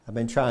I've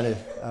been trying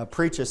to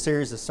preach a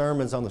series of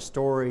sermons on the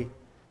story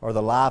or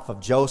the life of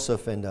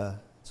Joseph, and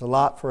it's a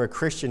lot for a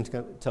Christian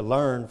to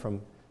learn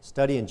from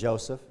studying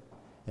Joseph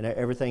and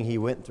everything he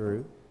went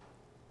through.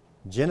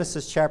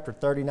 Genesis chapter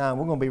 39,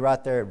 we're going to be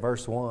right there at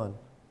verse 1.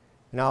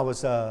 And I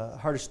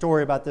heard a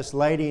story about this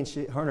lady, and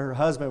her and her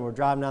husband were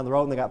driving down the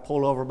road, and they got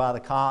pulled over by the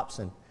cops,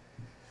 and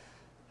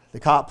the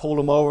cop pulled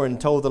them over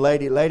and told the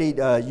lady,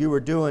 you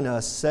were doing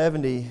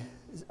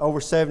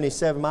over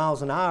 77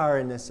 miles an hour,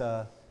 and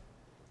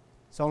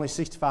it's only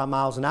 65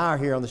 miles an hour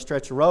here on the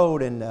stretch of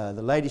road. And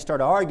the lady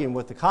started arguing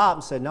with the cop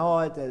and said,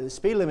 no, the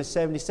speed limit is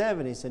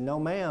 77. He said, no,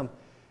 ma'am,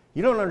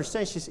 you don't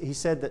understand. He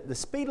said that the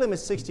speed limit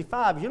is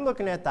 65. You're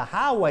looking at the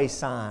highway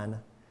sign.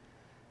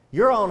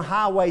 You're on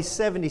Highway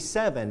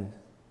 77.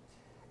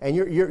 And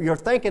you're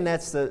thinking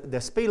that's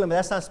the speed limit.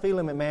 That's not speed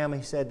limit, ma'am.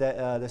 He said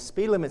that the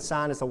speed limit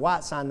sign is the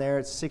white sign there.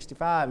 It's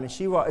 65. And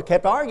she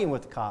kept arguing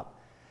with the cop.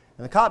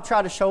 And the cop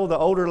tried to show the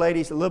older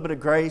ladies a little bit of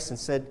grace and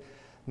said,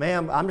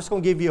 ma'am, I'm just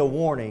going to give you a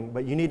warning,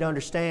 but you need to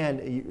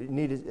understand you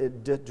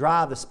need to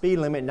drive the speed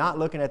limit, not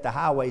looking at the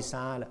highway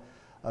sign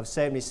of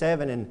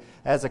 77. And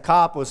as the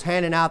cop was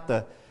handing out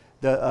the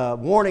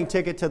warning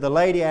ticket to the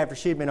lady after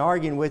she'd been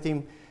arguing with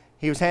him,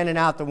 he was handing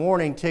out the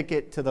warning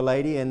ticket to the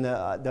lady, and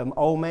the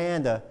old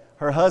man,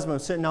 her husband,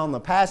 was sitting on the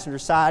passenger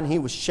side, and he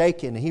was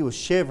shaking, and he was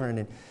shivering,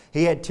 and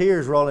he had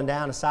tears rolling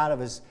down the side of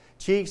his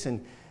cheeks.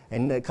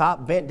 And the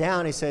cop bent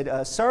down. He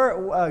said,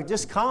 "Sir,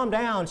 just calm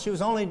down. She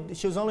was only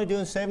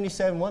doing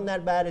 77. Wasn't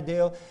that bad a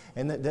deal?"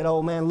 And that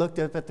old man looked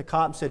up at the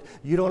cop and said,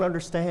 "You don't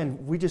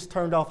understand. We just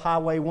turned off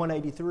Highway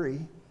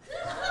 183."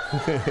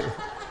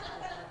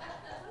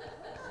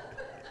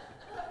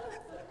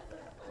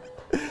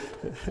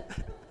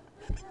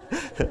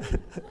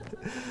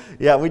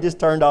 Yeah, we just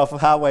turned off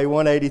Highway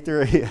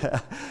 183.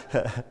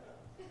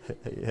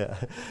 Yeah.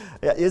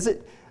 Is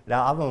it?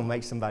 Now, I'm going to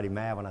make somebody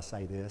mad when I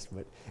say this,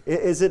 but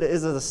is it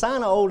a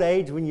sign of old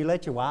age when you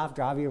let your wife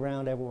drive you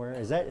around everywhere?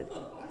 Is that?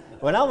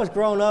 When I was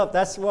growing up,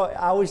 that's what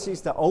I always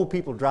used to old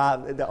people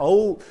drive.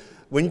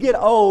 When you get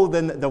old,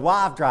 then the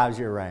wife drives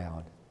you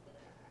around.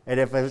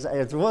 And if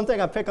it's one thing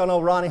I pick on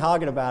old Ronnie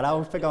Hoggin about, I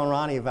always pick on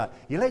Ronnie about,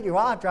 you let your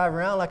wife drive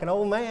around like an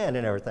old man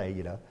and everything,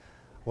 you know.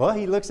 Well,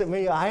 he looks at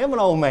me, I am an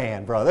old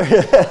man, brother.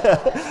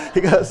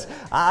 He goes,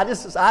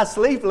 I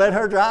sleep, let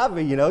her drive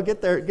me, you know,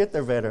 get there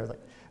better. Like,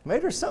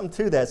 maybe there's something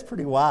to that. It's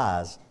pretty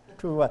wise.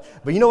 But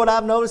you know what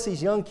I've noticed?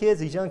 These young kids,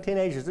 these young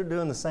teenagers, they're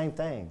doing the same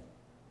thing.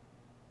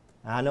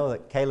 I know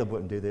that Caleb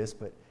wouldn't do this,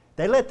 but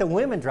they let the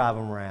women drive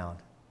them around.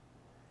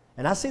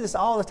 And I see this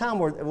all the time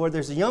where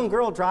there's a young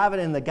girl driving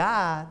and the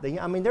guy,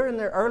 they're in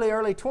their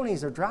early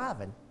 20s, they're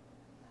driving.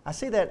 I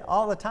see that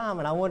all the time,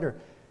 and I wonder,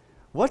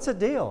 what's the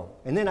deal?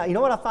 And then, you know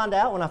what I found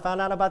out when I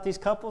found out about these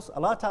couples? A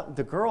lot of times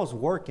the girl's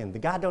working. The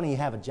guy don't even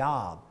have a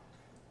job.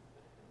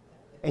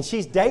 And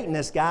she's dating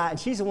this guy, and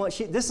she's the one.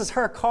 This is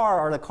her car,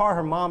 or the car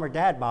her mom or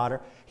dad bought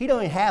her. He don't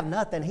even have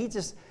nothing. He's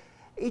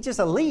just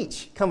a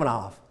leech coming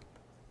off.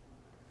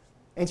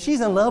 And she's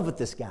in love with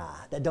this guy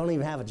that don't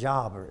even have a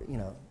job, or you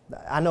know.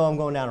 I know I'm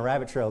going down a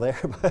rabbit trail there,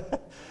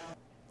 but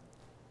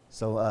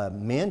so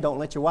men, don't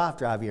let your wife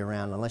drive you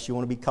around unless you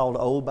want to be called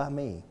old by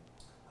me.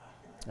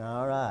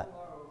 All right.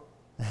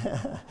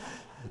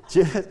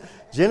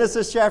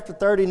 Genesis chapter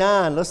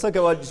 39. Let's look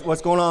at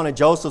what's going on in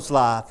Joseph's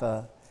life.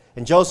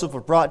 And Joseph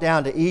was brought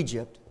down to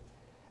Egypt.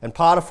 And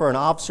Potiphar, an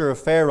officer of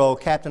Pharaoh,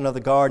 captain of the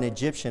guard, an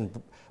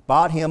Egyptian,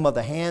 bought him of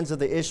the hands of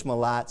the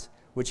Ishmaelites,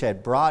 which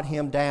had brought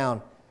him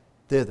down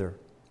thither.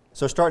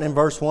 So starting in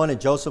verse 1, and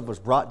Joseph was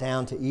brought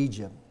down to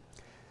Egypt.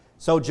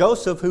 So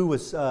Joseph, who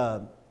was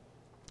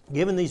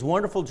given these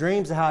wonderful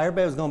dreams of how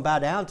everybody was going to bow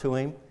down to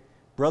him,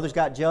 brothers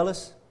got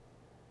jealous.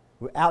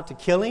 We're out to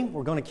kill him.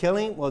 We're going to kill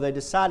him. Well, they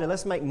decided,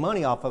 let's make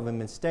money off of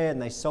him instead,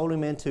 and they sold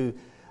him into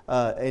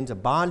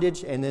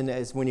bondage. And then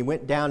when he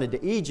went down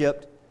into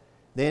Egypt,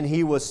 then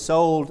he was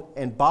sold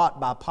and bought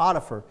by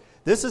Potiphar.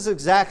 This is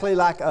exactly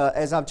like,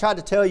 as I've tried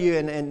to tell you,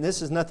 and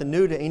this is nothing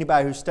new to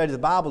anybody who studied the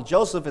Bible,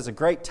 Joseph is a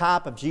great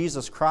type of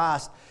Jesus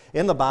Christ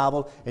in the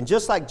Bible. And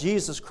just like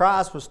Jesus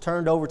Christ was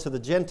turned over to the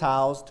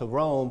Gentiles, to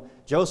Rome,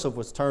 Joseph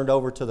was turned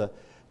over to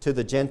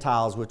the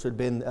Gentiles, which would have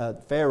been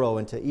Pharaoh,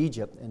 and to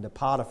Egypt, and to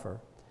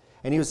Potiphar.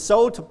 And he was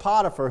sold to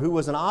Potiphar, who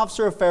was an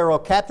officer of Pharaoh,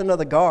 captain of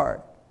the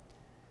guard.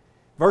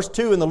 Verse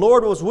 2, and the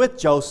Lord was with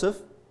Joseph,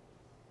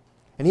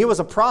 and he was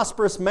a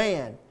prosperous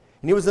man,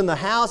 and he was in the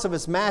house of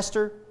his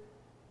master,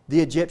 the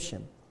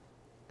Egyptian.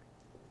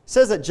 It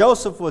says that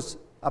Joseph was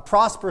a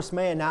prosperous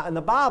man. Now, in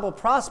the Bible,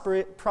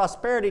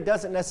 prosperity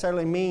doesn't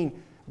necessarily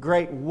mean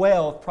great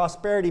wealth.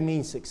 Prosperity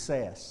means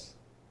success.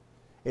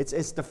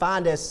 It's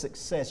defined as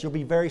success. You'll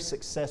be very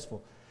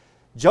successful.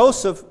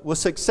 Joseph was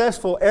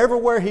successful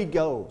everywhere he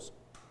goes.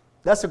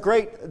 That's a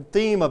great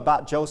theme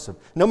about Joseph.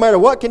 No matter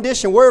what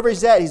condition, wherever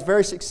he's at, he's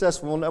very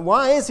successful. Now,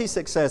 why is he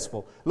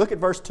successful? Look at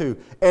verse 2.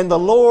 And the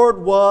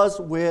Lord was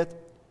with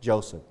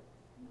Joseph.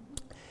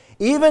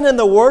 Even in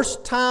the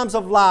worst times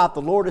of life,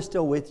 the Lord is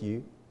still with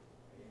you.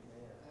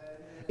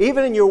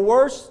 Even in your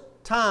worst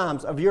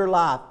times of your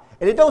life,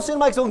 And it don't seem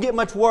like it's going to get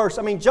much worse.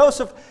 I mean,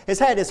 Joseph has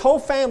had his whole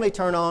family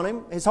turn on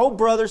him. His whole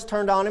brothers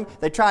turned on him.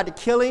 They tried to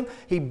kill him.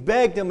 He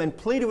begged them and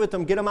pleaded with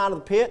them, get him out of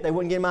the pit. They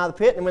wouldn't get him out of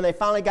the pit. And when they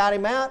finally got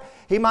him out,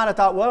 he might have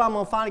thought, well, I'm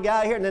going to finally get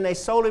out of here. And then they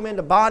sold him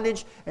into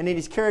bondage. And then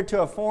he's carried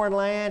to a foreign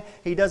land.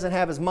 He doesn't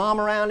have his mom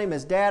around him,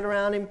 his dad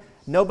around him.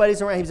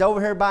 Nobody's around. He's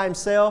over here by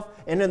himself.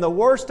 And in the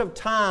worst of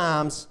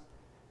times,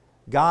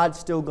 God's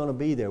still going to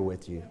be there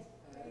with you.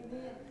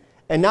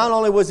 And not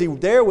only was He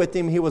there with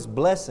him, He was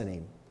blessing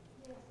him.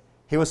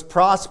 He was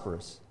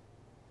prosperous.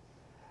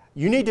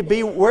 You need to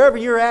be wherever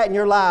you're at in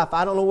your life.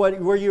 I don't know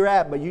where you're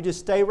at, but you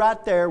just stay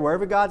right there.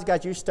 Wherever God's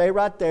got you, stay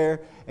right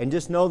there and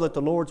just know that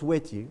the Lord's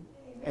with you.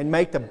 And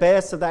make the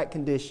best of that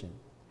condition.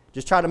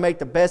 Just try to make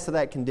the best of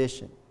that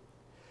condition.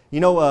 You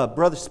know,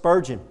 Brother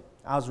Spurgeon,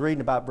 I was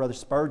reading about Brother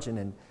Spurgeon,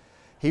 and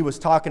he was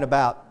talking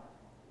about,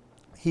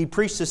 he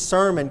preached his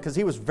sermon because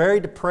he was very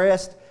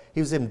depressed.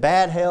 He was in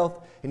bad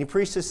health, and he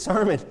preached his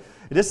sermon.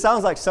 This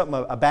sounds like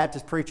something a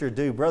Baptist preacher would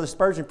do. Brother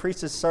Spurgeon preached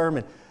his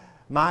sermon,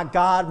 my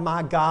God,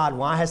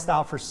 why hast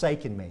thou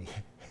forsaken me?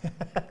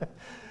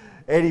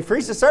 And he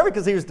preached his sermon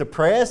because he was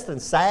depressed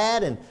and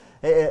sad, and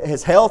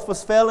his health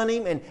was failing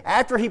him. And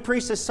after he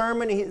preached his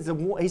sermon,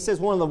 he says,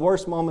 one of the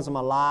worst moments of my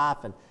life.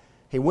 And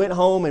he went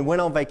home and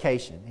went on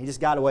vacation. He just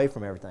got away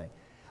from everything.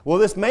 Well,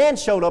 this man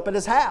showed up at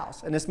his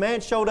house. And this man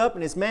showed up,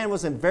 and this man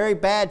was in very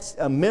bad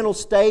mental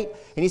state.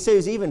 And he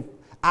said his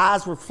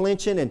eyes were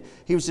flinching, and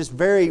he was just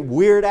very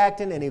weird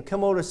acting. And he'd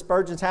come over to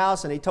Spurgeon's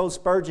house, and he told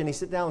Spurgeon, he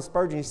sat down with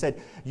Spurgeon, he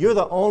said, you're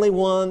the only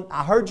one,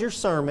 I heard your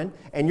sermon,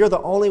 and you're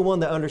the only one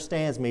that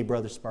understands me,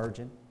 Brother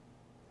Spurgeon.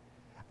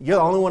 You're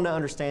the only one that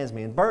understands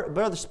me. And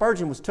Brother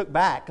Spurgeon was took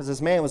back because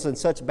this man was in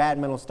such a bad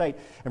mental state.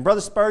 And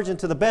Brother Spurgeon,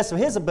 to the best of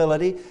his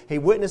ability, he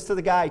witnessed to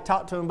the guy. He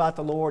talked to him about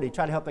the Lord. He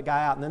tried to help the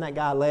guy out. And then that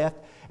guy left.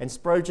 And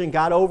Spurgeon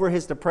got over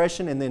his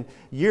depression. And then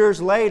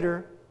years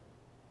later,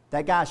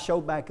 that guy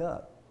showed back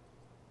up.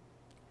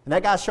 And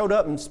that guy showed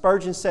up, and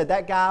Spurgeon said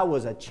that guy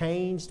was a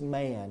changed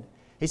man.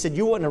 He said,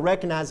 you wouldn't have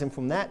recognized him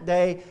from that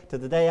day to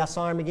the day I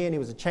saw him again. He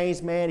was a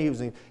changed man. He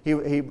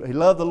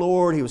loved the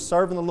Lord. He was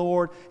serving the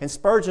Lord. And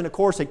Spurgeon, of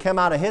course, had come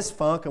out of his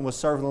funk and was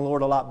serving the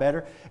Lord a lot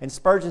better. And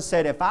Spurgeon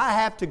said, if I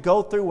have to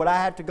go through what I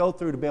have to go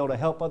through to be able to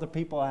help other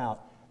people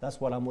out, that's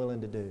what I'm willing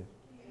to do.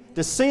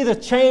 To see the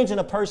change in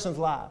a person's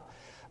life.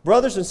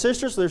 Brothers and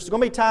sisters, there's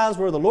going to be times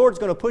where the Lord's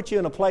going to put you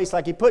in a place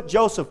like He put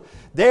Joseph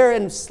there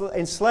in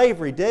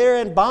slavery, there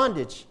in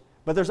bondage.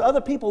 But there's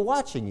other people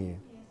watching you.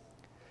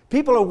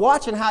 People are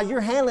watching how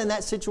you're handling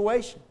that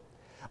situation.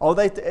 Oh,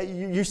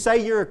 you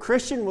say you're a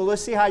Christian? Well,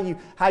 let's see how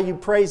you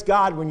praise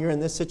God when you're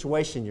in this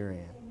situation you're in.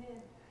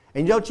 Amen.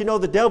 And don't you know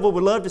the devil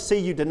would love to see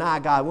you deny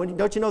God?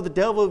 Don't you know the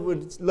devil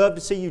would love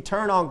to see you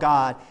turn on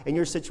God in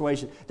your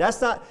situation?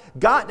 That's not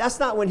God. That's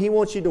not when he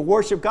wants you to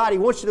worship God. He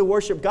wants you to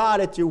worship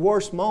God at your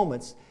worst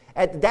moments.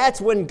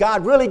 That's when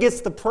God really gets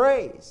the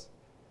praise.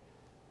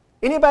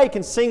 Anybody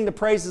can sing the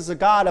praises of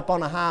God up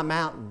on a high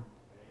mountain.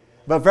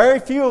 But very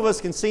few of us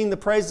can sing the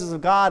praises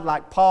of God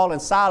like Paul and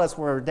Silas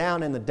were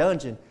down in the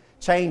dungeon,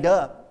 chained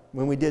up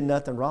when we did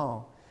nothing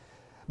wrong.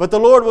 But the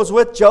Lord was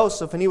with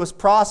Joseph, and he was a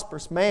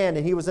prosperous man,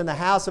 and he was in the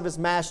house of his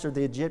master,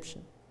 the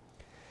Egyptian.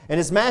 And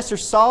his master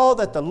saw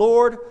that the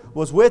Lord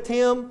was with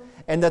him,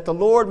 and that the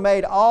Lord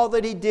made all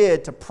that he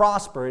did to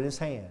prosper in his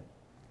hand.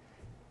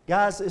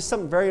 Guys, there's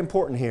something very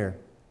important here.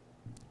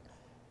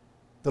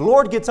 The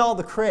Lord gets all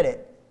the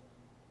credit.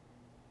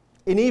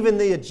 And even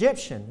the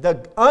Egyptian,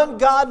 the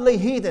ungodly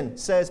heathen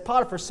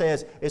Potiphar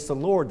says, it's the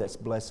Lord that's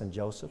blessing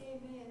Joseph.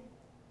 Amen.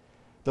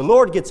 The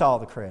Lord gets all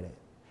the credit.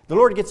 The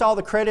Lord gets all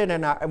the credit.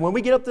 And when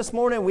we get up this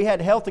morning and we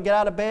had health to get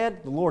out of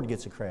bed, the Lord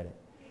gets the credit.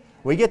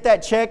 We get that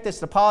check that's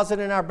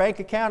deposited in our bank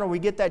account, or we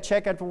get that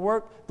check after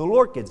work, the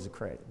Lord gets the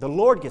credit. The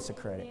Lord gets the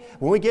credit.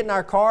 When we get in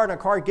our car and our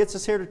car gets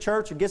us here to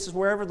church or gets us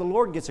wherever, the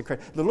Lord gets the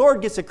credit. The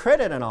Lord gets the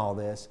credit in all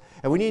this.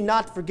 And we need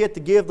not to forget to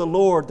give the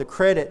Lord the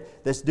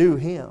credit that's due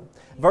Him.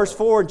 Verse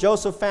 4,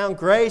 Joseph found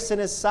grace in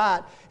his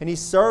sight, and he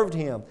served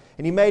him.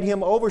 And he made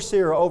him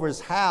overseer over his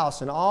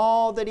house, and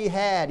all that he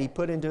had he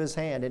put into his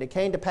hand. And it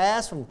came to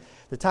pass from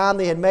the time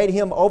they had made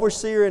him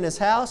overseer in his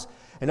house,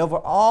 and over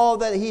all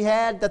that he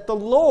had, that the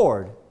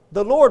Lord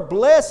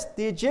blessed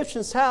the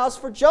Egyptian's house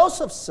for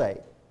Joseph's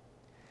sake.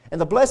 And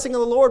the blessing of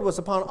the Lord was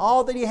upon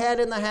all that he had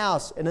in the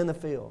house and in the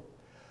field.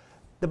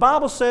 The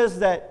Bible says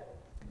that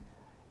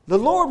the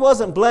Lord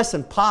wasn't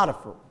blessing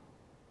Potiphar,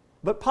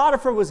 but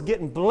Potiphar was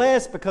getting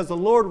blessed because the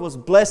Lord was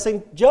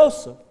blessing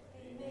Joseph.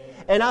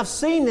 Amen. And I've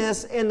seen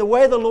this in the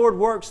way the Lord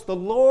works. The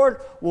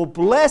Lord will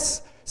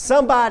bless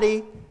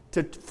somebody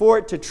for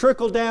it to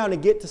trickle down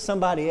and get to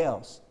somebody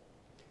else.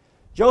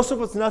 Joseph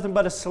was nothing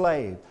but a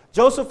slave.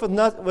 Joseph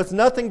was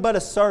nothing but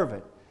a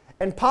servant.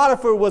 And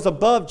Potiphar was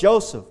above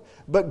Joseph.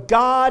 But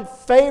God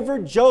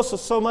favored Joseph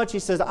so much, He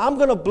says, I'm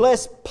going to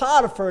bless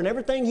Potiphar and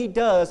everything he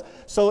does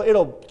so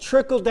it'll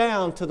trickle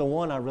down to the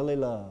one I really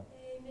love.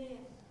 Amen.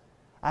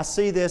 I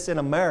see this in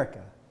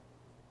America.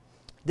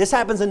 This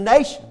happens in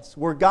nations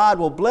where God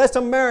will bless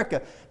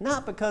America,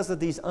 not because of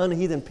these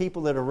unheathen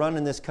people that are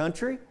running this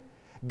country.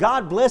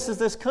 God blesses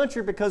this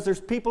country because there's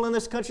people in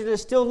this country that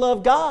still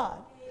love God.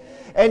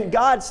 And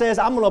God says,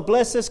 I'm going to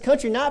bless this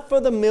country, not for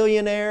the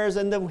millionaires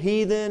and the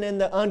heathen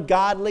and the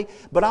ungodly,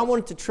 but I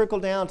want it to trickle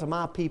down to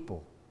my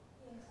people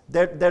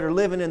that are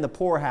living in the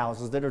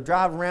poorhouses, that are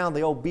driving around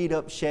the old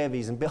beat-up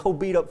Chevys and old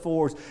beat-up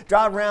Fords,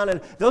 driving around,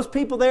 and those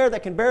people there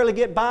that can barely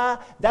get by,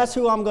 that's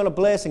who I'm going to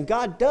bless. And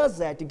God does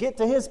that to get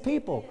to His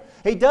people.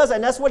 He does that,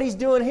 and that's what He's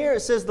doing here.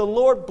 It says the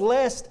Lord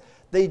blessed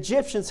the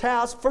Egyptian's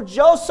house for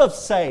Joseph's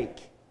sake.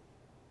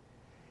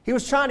 He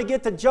was trying to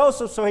get to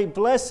Joseph, so He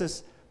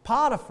blesses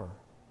Potiphar.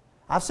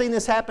 I've seen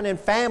this happen in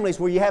families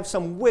where you have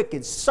some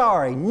wicked,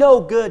 sorry,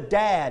 no good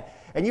dad,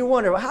 and you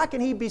wonder, well, how can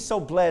he be so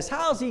blessed?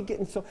 How's he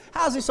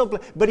so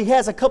blessed? But he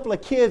has a couple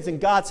of kids, and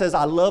God says,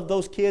 I love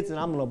those kids, and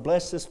I'm going to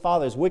bless this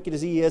father as wicked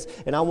as he is,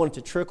 and I want it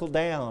to trickle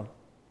down.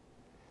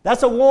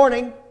 That's a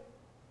warning.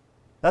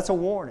 That's a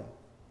warning.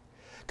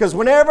 Because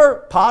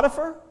whenever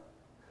Potiphar,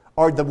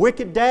 or the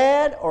wicked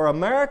dad, or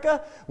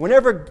America,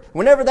 whenever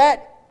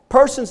that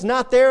person's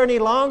not there any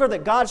longer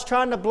that God's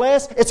trying to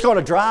bless, it's going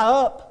to dry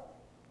up.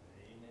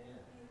 Amen.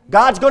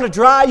 God's going to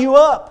dry you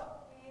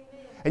up.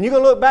 Amen. And you're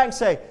going to look back and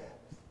say,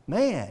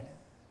 man,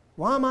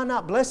 why am I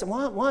not blessing?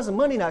 Why is the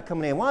money not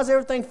coming in? Why is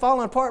everything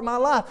falling apart in my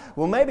life?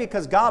 Well, maybe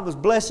because God was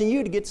blessing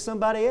you to get to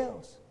somebody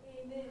else.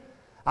 Amen.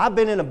 I've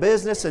been in a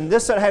business, and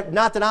this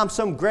not that I'm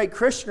some great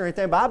Christian or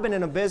anything, but I've been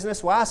in a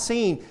business where I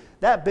seen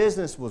that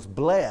business was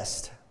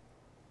blessed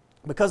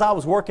because I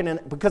was working in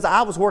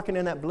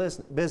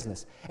that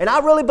business. And I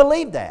really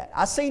believed that.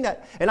 I seen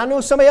that. And I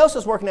knew somebody else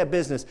was working that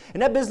business.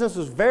 And that business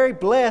was very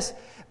blessed.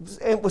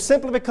 It was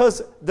simply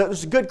because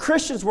there's good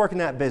Christians working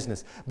that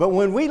business. But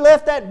when we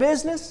left that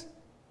business,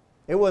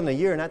 it wasn't a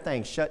year and that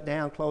thing shut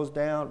down, closed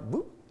down,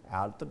 whoop,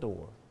 out the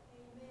door.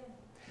 Amen.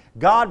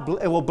 God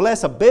will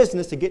bless a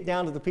business to get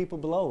down to the people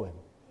below him.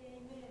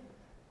 Amen.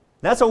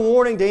 That's a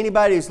warning to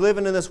anybody who's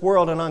living in this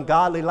world an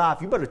ungodly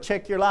life. You better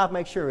check your life,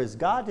 make sure,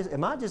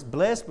 am I just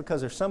blessed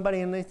because there's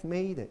somebody underneath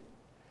me?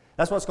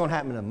 That's what's going to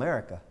happen in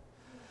America.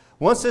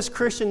 Once this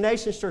Christian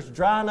nation starts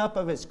drying up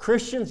of its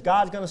Christians,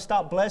 God's going to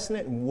stop blessing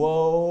it, and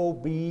woe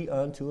be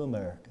unto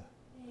America.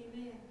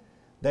 Amen.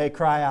 They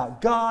cry out,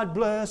 God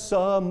bless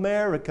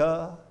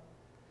America.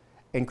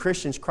 And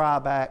Christians cry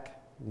back,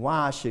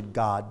 why should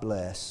God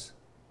bless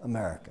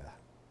America?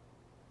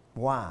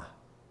 Why?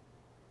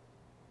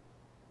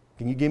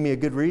 Can you give me a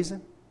good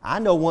reason? I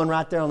know one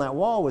right there on that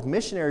wall with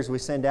missionaries we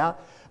send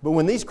out. But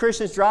when these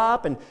Christians dry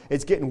up and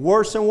it's getting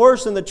worse and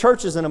worse in the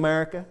churches in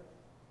America,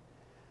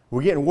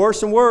 we're getting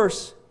worse and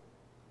worse.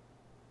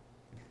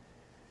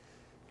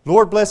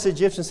 Lord bless the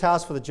Egyptian's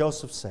house for the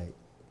Joseph's sake.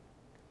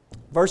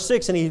 Verse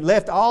 6, and he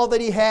left all that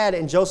he had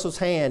in Joseph's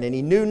hand, and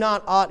he knew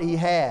not aught he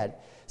had,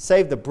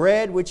 save the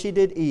bread which he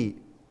did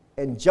eat.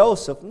 And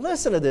Joseph,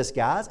 listen to this,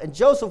 guys, and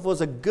Joseph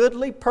was a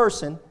goodly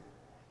person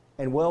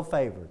and well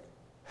favored.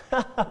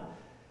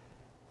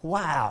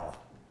 Wow.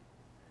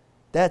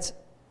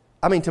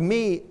 To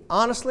me,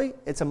 honestly,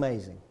 it's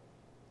amazing.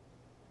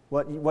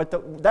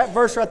 That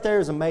verse right there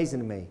is amazing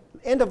to me.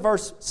 End of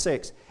verse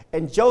 6.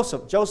 And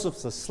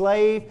Joseph's a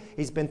slave.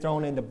 He's been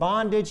thrown into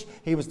bondage.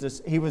 He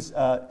was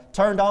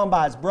turned on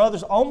by his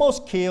brothers,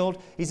 almost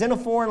killed. He's in a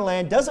foreign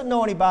land, doesn't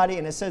know anybody,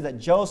 and it says that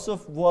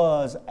Joseph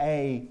was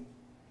a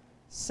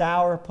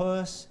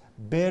sourpuss,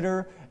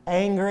 bitter,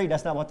 angry.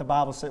 That's not what the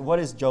Bible says. What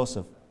is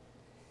Joseph?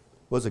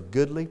 Was a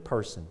goodly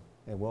person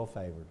and well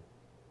favored.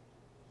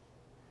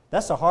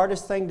 That's the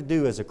hardest thing to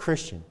do as a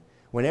Christian.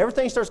 When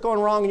everything starts going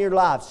wrong in your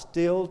life,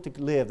 still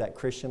to live that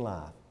Christian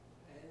life.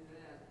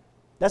 Amen.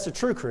 That's a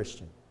true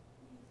Christian.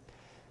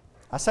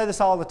 I say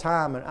this all the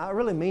time, and I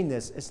really mean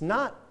this. It's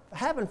not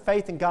having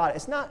faith in God.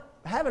 It's not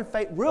having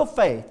faith, real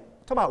faith.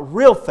 I'm talking about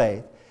real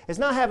faith. It's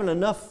not having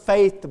enough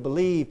faith to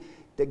believe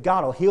that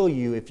God will heal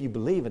you if you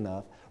believe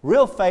enough.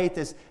 Real faith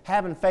is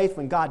having faith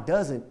when God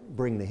doesn't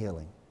bring the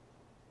healing.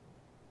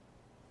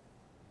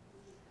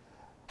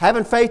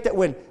 Having faith that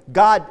when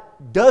God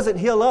doesn't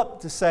heal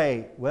up to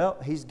say, well,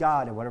 He's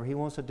God and whatever He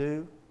wants to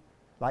do,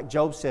 like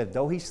Job said,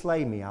 though He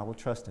slay me, I will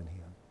trust in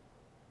Him.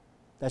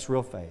 That's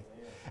real faith.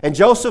 And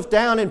Joseph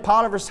down in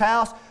Potiphar's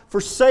house,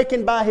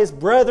 forsaken by his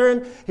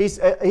brethren, he's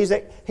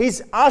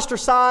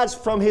ostracized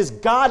from his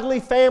godly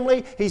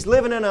family. He's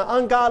living in an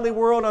ungodly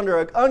world under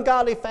an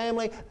ungodly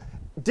family,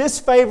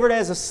 disfavored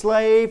as a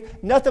slave,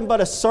 nothing but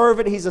a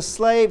servant. He's a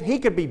slave. He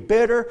could be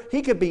bitter.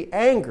 He could be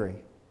angry.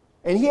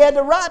 And he had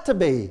the right to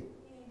be.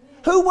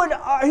 Who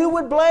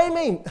would blame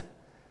him?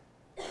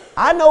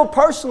 I know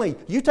personally,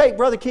 you take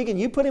Brother Keegan,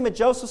 you put him at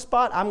Joseph's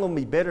spot, I'm going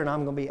to be bitter and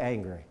I'm going to be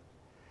angry.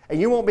 And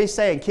you won't be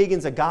saying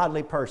Keegan's a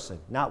godly person.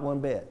 Not one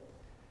bit.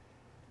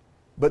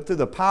 But through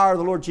the power of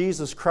the Lord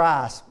Jesus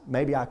Christ,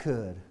 maybe I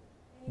could.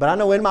 But I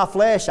know in my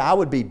flesh I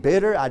would be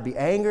bitter, I'd be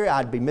angry,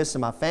 I'd be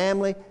missing my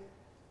family.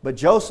 But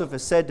Joseph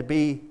is said to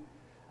be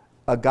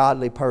a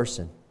godly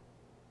person.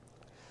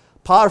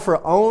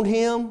 Potiphar owned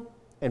him,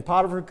 and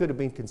Potiphar could have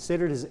been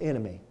considered his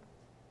enemy.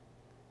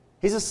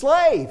 He's a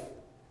slave.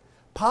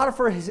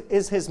 Potiphar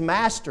is his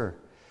master.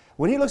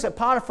 When he looks at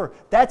Potiphar,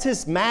 that's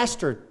his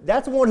master.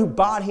 That's the one who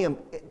bought him.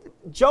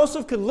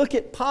 Joseph could look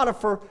at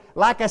Potiphar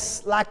like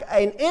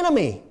an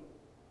enemy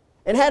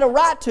and had a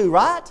right to,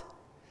 right?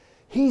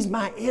 He's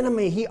my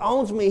enemy. He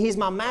owns me. He's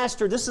my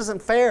master. This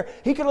isn't fair.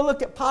 He could have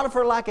looked at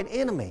Potiphar like an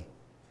enemy.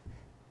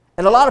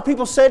 And a lot of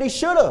people said he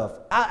should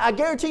have. I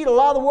guarantee you a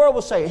lot of the world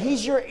will say,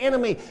 he's your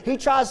enemy. He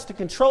tries to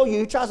control you.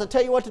 He tries to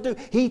tell you what to do.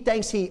 He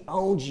thinks he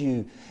owns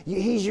you.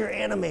 He's your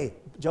enemy.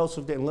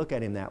 Joseph didn't look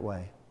at him that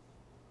way.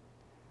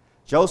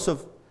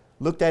 Joseph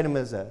looked at him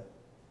as a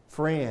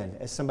friend,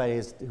 as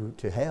somebody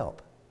to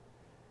help.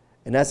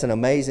 And that's an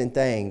amazing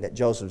thing that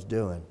Joseph's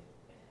doing.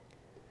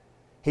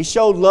 He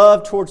showed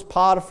love towards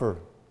Potiphar,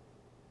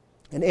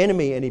 an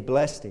enemy, and he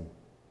blessed him.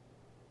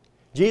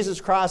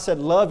 Jesus Christ said,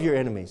 love your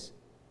enemies.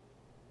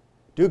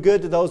 Do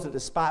good to those that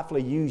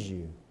despitefully use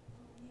you.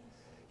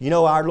 You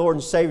know, our Lord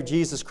and Savior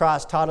Jesus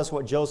Christ taught us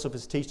what Joseph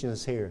is teaching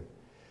us here.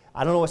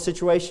 I don't know what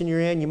situation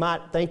you're in. You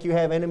might think you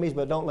have enemies,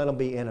 but don't let them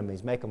be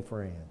enemies. Make them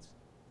friends.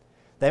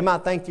 They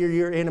might think you're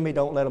your enemy.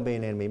 Don't let them be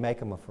an enemy. Make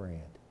them a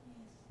friend.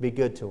 Be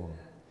good to them.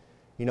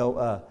 You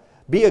know,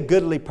 be a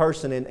goodly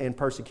person and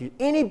persecute.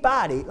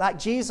 Anybody, like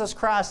Jesus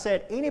Christ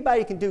said,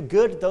 anybody can do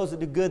good to those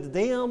that do good to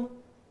them.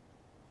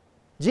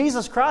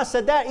 Jesus Christ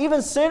said that.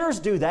 Even sinners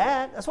do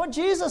that. That's what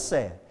Jesus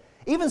said.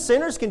 Even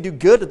sinners can do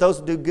good to those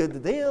that do good to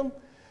them.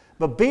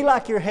 But be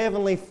like your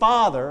heavenly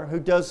Father who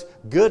does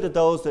good to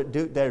those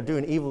that are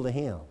doing evil to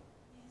Him.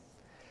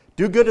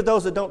 Do good to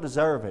those that don't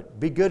deserve it.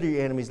 Be good to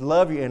your enemies.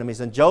 Love your enemies.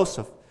 And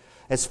Joseph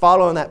is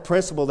following that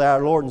principle that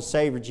our Lord and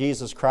Savior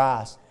Jesus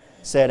Christ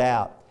set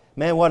out.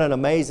 Man, what an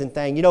amazing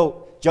thing. You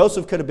know,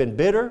 Joseph could have been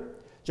bitter.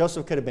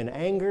 Joseph could have been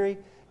angry.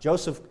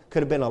 Joseph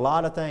could have been a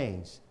lot of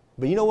things.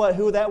 But you know what?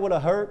 Who that would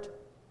have hurt?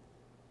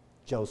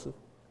 Joseph.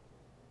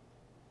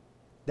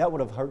 That would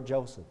have hurt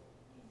Joseph.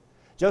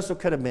 Joseph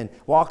could have been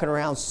walking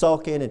around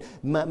sulking, and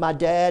my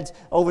dad's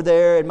over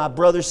there, and my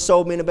brother's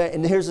sold me in a bed,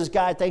 and here's this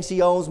guy who thinks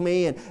he owns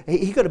me, and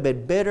he could have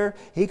been bitter.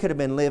 He could have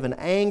been living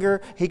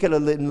anger. He could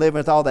have been living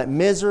with all that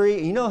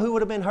misery. You know who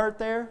would have been hurt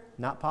there?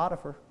 Not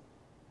Potiphar.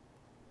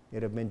 It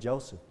would have been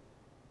Joseph.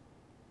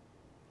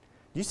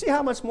 Do you see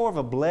how much more of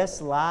a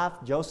blessed life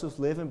Joseph's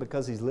living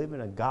because he's living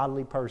a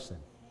godly person?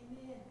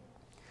 Amen.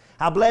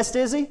 How blessed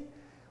is he?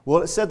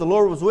 Well, it said the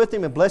Lord was with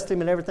him and blessed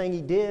him in everything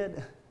he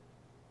did.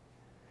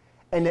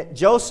 And that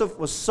Joseph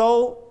was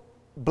so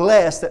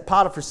blessed that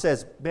Potiphar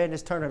says, man,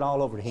 just turn it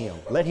all over to him.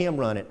 Let him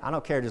run it. I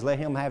don't care. Just let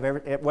him have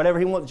whatever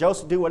he wants.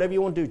 Joseph, do whatever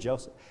you want to do,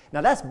 Joseph. Now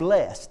that's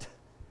blessed.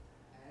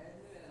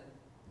 Amen.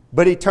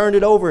 But he turned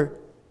it over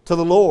to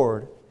the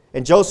Lord.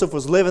 And Joseph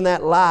was living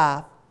that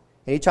life.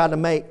 And he tried to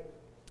make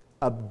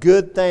a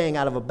good thing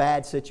out of a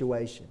bad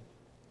situation.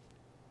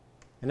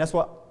 And that's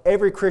what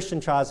every Christian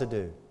tries to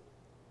do.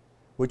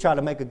 We try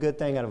to make a good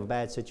thing out of a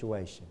bad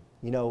situation.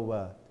 You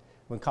know,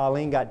 when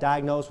Colleen got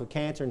diagnosed with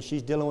cancer and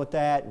she's dealing with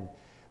that and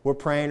we're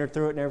praying her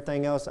through it and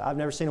everything else, I've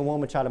never seen a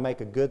woman try to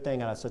make a good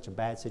thing out of such a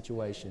bad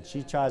situation.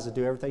 She tries to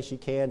do everything she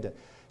can to.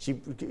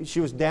 She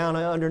was down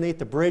underneath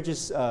the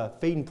bridges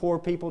feeding poor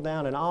people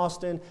down in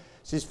Austin.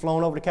 She's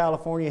flown over to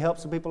California,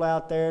 helps some people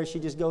out there. She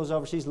just goes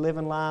over. She's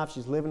living life.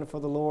 She's living it for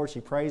the Lord. She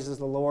praises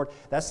the Lord.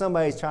 That's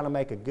somebody who's trying to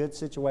make a good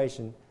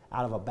situation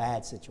out of a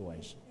bad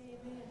situation.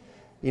 Amen.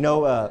 You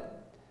know,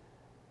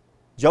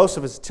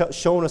 Joseph is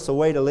showing us a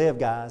way to live,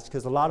 guys,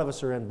 because a lot of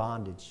us are in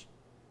bondage.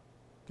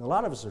 A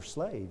lot of us are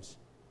slaves.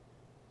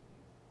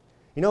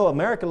 You know,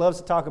 America loves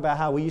to talk about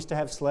how we used to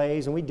have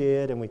slaves, and we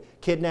did, and we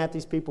kidnapped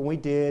these people, and we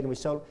did, and we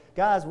sold.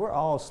 Guys, we're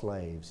all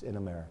slaves in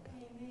America.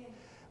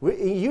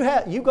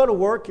 You go to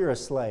work, you're a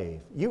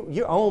slave.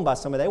 You're owned by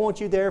somebody. They want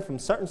you there from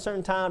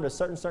certain time to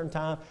certain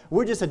time.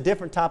 We're just a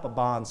different type of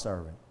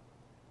bondservant.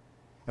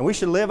 And we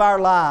should live our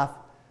life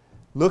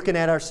looking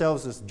at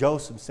ourselves as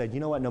Joseph said,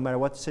 you know what, no matter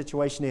what the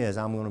situation is,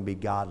 I'm going to be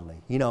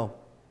godly. You know,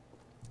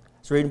 I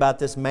was reading about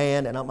this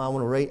man, and I'm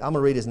going to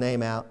read his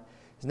name out.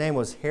 His name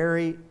was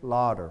Harry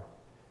Lauder.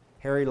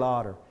 Harry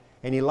Lauder.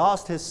 And he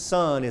lost his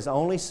son, his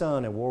only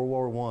son in World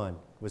War I,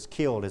 was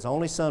killed. His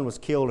only son was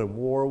killed in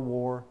World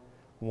War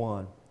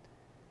I.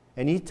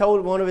 And he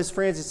told one of his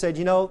friends, he said,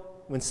 you know,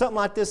 when something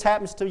like this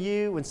happens to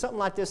you,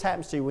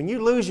 when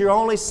you lose your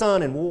only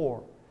son in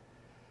war,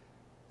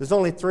 there's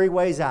only 3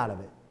 ways out of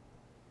it.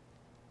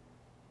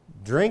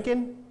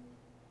 Drinking,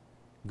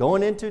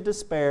 going into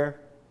despair,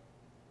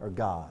 or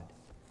God.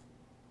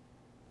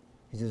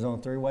 He says there's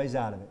only 3 ways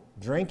out of it.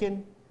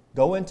 Drinking,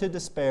 go into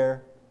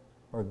despair,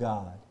 or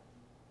God.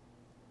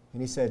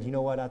 And he said, you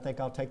know what, I think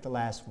I'll take the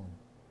last one.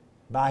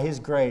 By His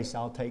grace,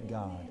 I'll take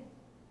God.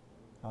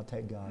 I'll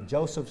take God.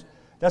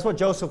 That's what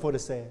Joseph would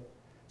have said.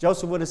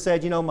 Joseph would have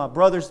said, you know, my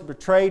brothers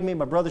betrayed me.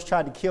 My brothers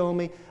tried to kill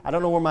me. I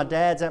don't know where my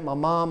dad's at, my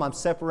mom. I'm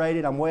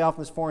separated. I'm way off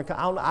in this foreign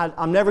country.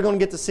 I'm never going to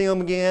get to see them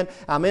again.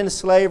 I'm into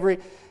slavery.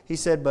 He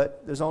said,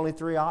 but there's only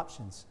 3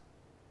 options.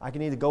 I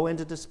can either go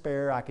into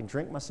despair, I can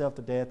drink myself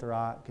to death, or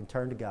I can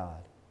turn to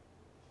God.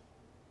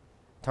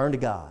 Turn to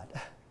God.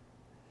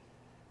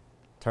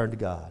 Turn to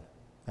God.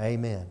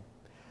 Amen.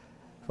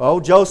 Well,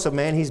 Joseph,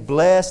 man, he's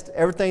blessed.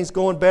 Everything's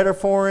going better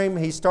for him.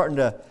 He's starting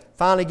to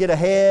finally get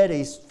ahead.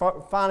 He's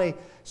finally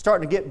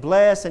starting to get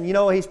blessed. And,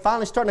 he's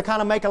finally starting to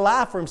kind of make a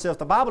life for himself.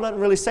 The Bible doesn't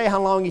really say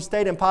how long he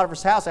stayed in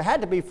Potiphar's house. It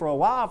had to be for a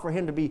while for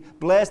him to be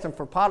blessed and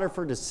for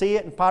Potiphar to see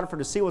it and Potiphar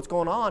to see what's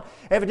going on.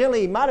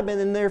 Evidently, he might have been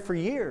in there for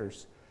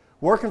years,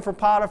 working for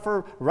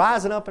Potiphar,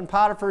 rising up in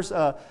Potiphar's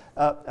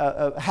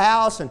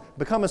house and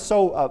becoming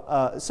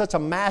such a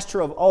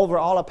master over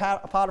all of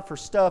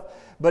Potiphar's stuff.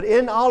 But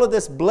in all of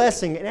this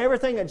blessing and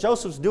everything that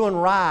Joseph's doing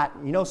right,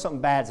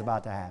 something bad's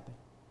about to happen.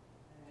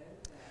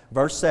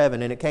 Verse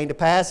 7, and it came to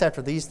pass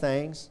after these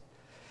things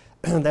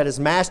that his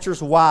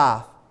master's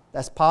wife,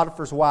 that's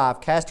Potiphar's wife,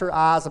 cast her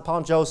eyes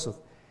upon Joseph,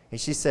 and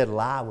she said,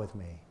 lie with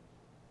me.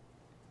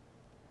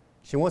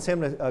 She wants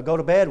him to go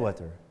to bed with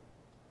her.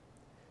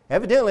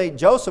 Evidently,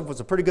 Joseph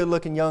was a pretty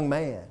good-looking young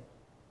man.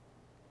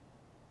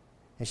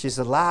 And she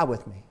said, lie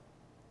with me.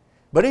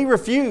 But he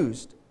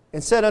refused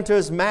and said unto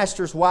his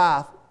master's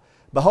wife,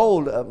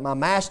 behold, my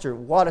master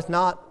wotteth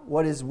not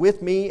what is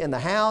with me in the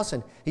house,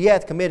 and he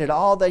hath committed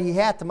all that he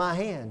hath to my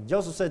hand.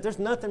 Joseph said, there's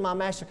nothing my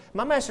master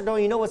don't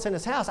even know what's in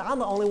his house. I'm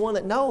the only one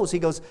that knows. He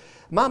goes,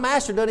 my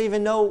master doesn't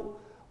even know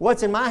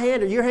what's in my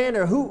hand or your hand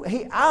or who.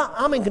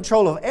 I'm in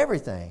control of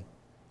everything.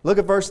 Look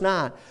at verse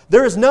 9.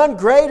 There is none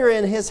greater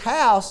in this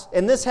house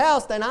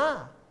than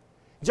I.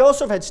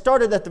 Joseph had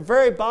started at the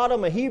very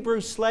bottom, a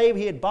Hebrew slave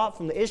he had bought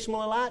from the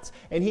Ishmaelites,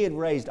 and he had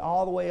raised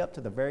all the way up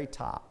to the very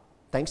top.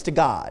 Thanks to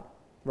God.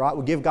 Right?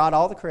 We'll give God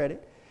all the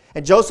credit.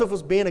 And Joseph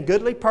was being a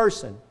goodly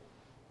person,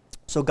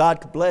 so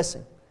God could bless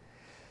him.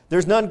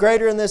 There's none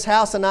greater in this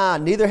house than I,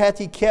 neither hath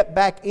he kept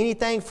back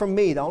anything from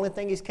me. The only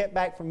thing he's kept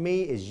back from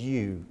me is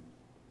you,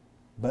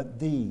 but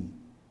thee.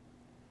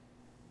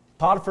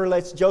 Potiphar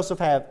lets Joseph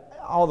have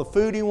all the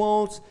food he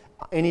wants,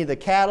 any of the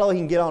cattle. He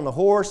can get on the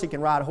horse. He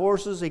can ride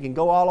horses. He can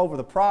go all over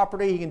the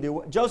property.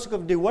 Joseph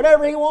can do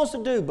whatever he wants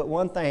to do, but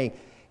one thing,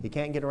 he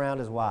can't get around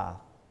his wife.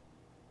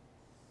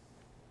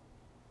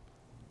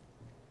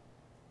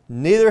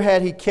 Neither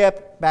had he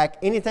kept back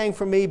anything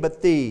from me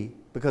but thee,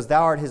 because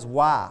thou art his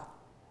wife.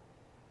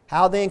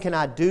 How then can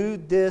I do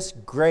this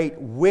great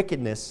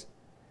wickedness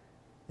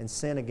and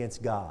sin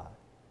against God?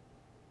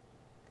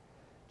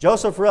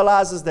 Joseph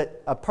realizes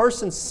that a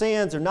person's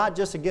sins are not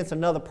just against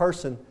another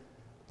person,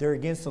 they're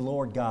against the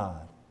Lord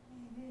God.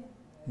 Amen.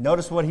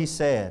 Notice what he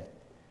said.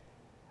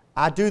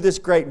 I do this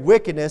great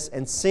wickedness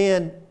and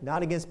sin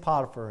not against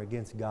Potiphar,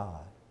 against God.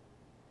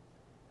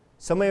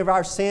 So many of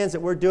our sins that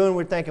we're doing,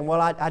 we're thinking,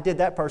 well, I did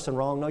that person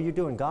wrong. No, you're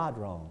doing God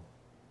wrong.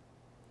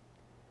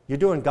 You're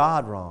doing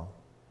God wrong.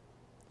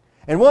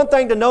 And one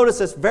thing to notice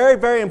that's very,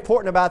 very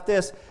important about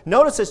this,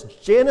 notice this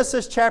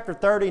Genesis chapter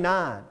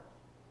 39.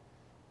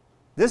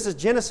 This is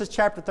Genesis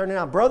chapter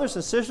 39. Brothers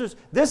and sisters,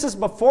 this is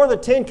before the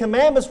Ten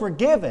Commandments were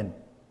given.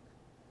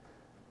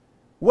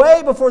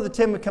 Way before the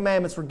Ten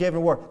Commandments were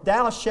given.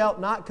 Thou shalt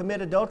not commit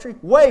adultery.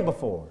 Way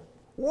before.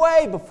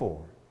 Way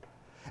before.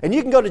 And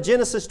you can go to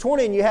Genesis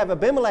 20 and you have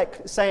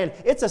Abimelech saying,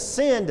 it's a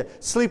sin to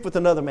sleep with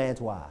another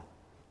man's wife.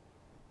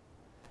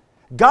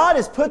 God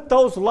has put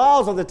those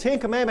laws of the Ten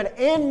Commandments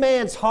in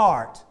man's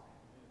heart.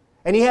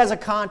 And he has a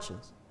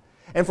conscience.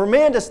 And for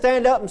men to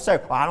stand up and say,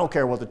 well, I don't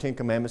care what the Ten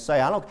Commandments say.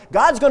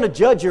 God's going to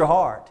judge your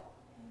heart.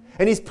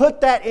 And He's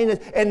put that in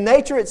it. And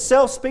nature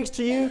itself speaks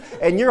to you.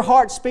 And your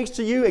heart speaks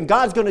to you. And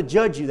God's going to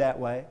judge you that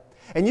way.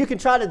 And you can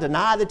try to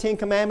deny the Ten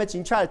Commandments. You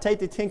can try to take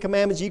the Ten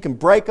Commandments. You can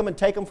break them and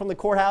take them from the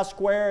courthouse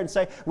square and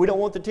say, we don't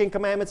want the Ten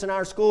Commandments in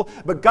our school.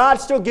 But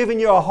God's still giving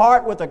you a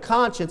heart with a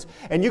conscience.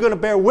 And you're going to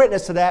bear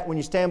witness to that when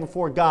you stand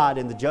before God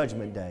in the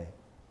judgment day.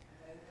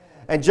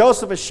 And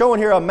Joseph is showing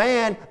here a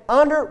man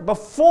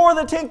before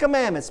the Ten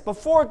Commandments,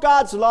 before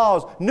God's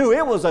laws, knew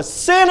it was a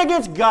sin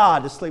against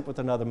God to sleep with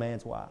another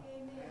man's wife.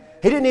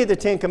 He didn't need the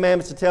Ten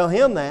Commandments to tell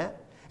him that.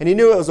 And he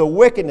knew it was a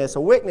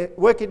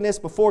wickedness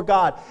before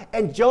God.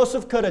 And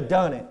Joseph could have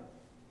done it.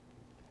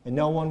 And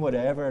no one would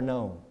have ever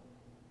known.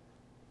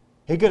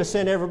 He could have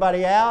sent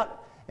everybody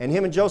out, and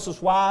him and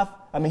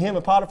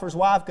Potiphar's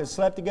wife could have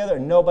slept together,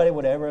 and nobody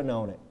would have ever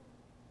known it.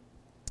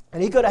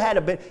 And he could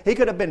have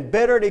been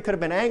bitter, he could have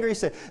been angry. He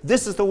said,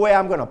 this is the way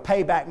I'm going to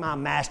pay back my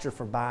master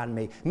for buying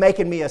me,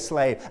 making me a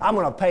slave. I'm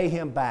going to pay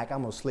him back.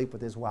 I'm going to sleep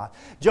with his wife.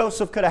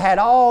 Joseph could have had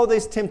all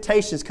these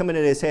temptations coming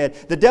into his head.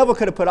 The devil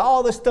could have put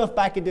all this stuff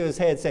back into his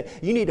head and said,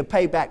 you need to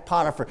pay back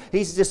Potiphar.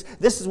 This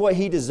is what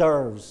he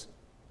deserves.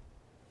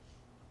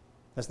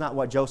 That's not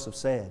what Joseph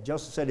said.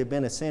 Joseph said it had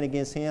been a sin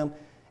against him,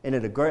 and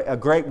a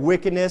great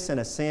wickedness and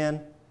a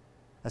sin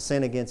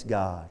against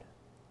God.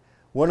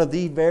 One of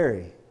the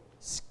very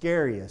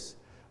scariest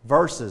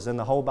verses in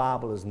the whole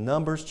Bible is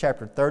Numbers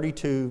chapter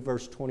 32,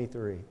 verse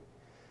 23.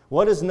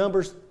 What does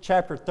Numbers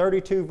chapter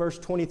 32, verse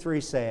 23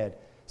 say?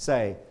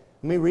 Let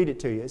me read it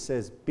to you. It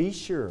says, be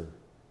sure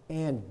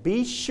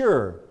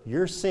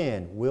your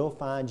sin will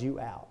find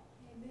you out.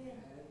 Amen.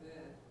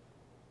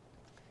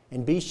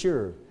 And be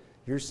sure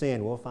your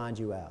sin will find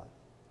you out.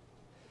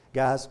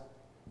 Guys,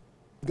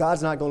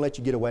 God's not going to let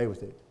you get away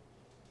with it.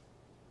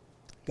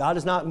 God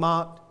is not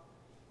mocked.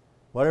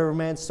 Whatever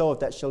man soweth,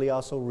 that shall he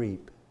also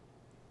reap.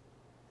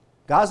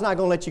 God's not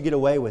going to let you get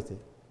away with it.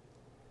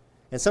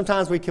 And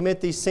sometimes we commit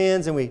these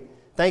sins and we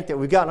think that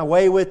we've gotten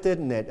away with it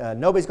and that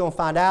nobody's going to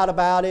find out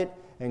about it,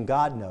 and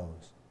God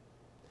knows.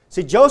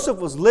 See, Joseph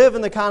was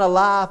living the kind of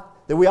life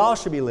that we all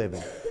should be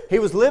living. He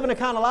was living the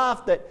kind of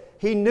life that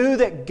he knew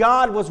that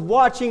God was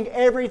watching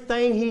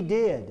everything he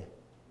did.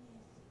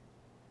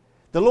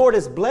 The Lord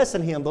is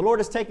blessing him. The Lord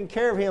is taking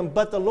care of him,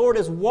 but the Lord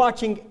is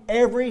watching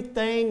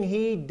everything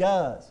he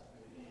does.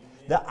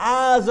 The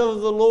eyes of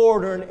the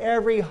Lord are in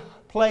every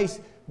place,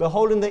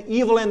 beholding the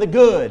evil and the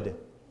good.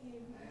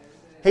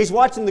 He's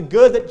watching the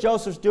good that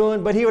Joseph's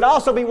doing, but he would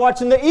also be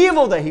watching the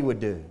evil that he would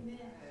do.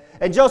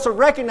 And Joseph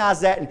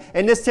recognized that,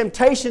 and this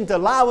temptation to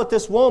lie with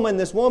this woman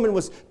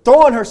was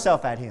throwing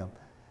herself at him.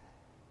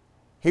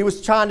 He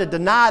was trying to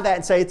deny that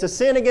and say, it's a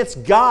sin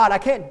against God. I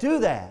can't do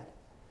that.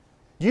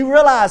 You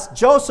realize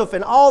Joseph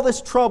in all this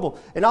trouble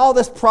and all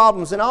this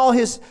problems and all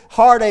his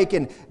heartache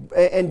and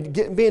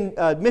being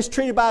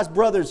mistreated by his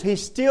brothers, he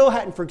still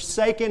hadn't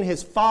forsaken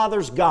his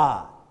father's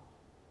God.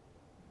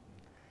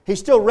 He's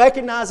still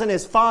recognizing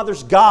his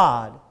father's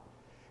God.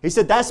 He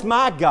said, that's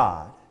my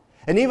God.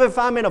 And even if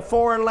I'm in a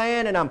foreign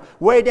land and I'm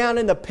way down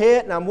in the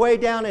pit and I'm way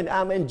down and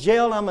I'm in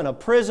jail, I'm a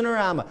prisoner,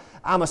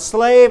 I'm a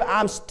slave,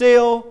 I'm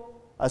still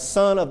a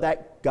son of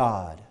that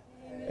God.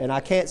 And I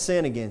can't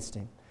sin against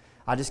Him.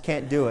 I just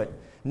can't do it.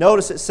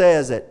 Notice it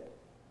says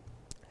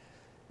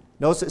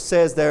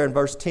there in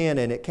verse 10,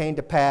 and it came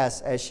to pass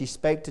as she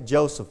spake to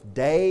Joseph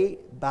day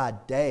by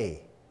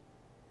day,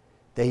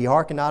 that he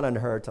hearkened not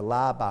unto her to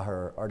lie by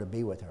her or to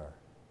be with her.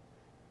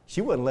 She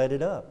wouldn't let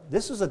it up.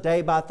 This was a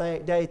day by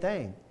day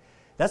thing.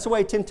 That's the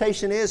way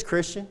temptation is,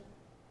 Christian.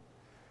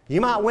 You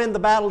might win the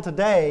battle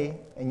today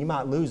and you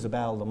might lose the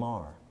battle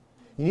tomorrow.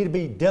 You need to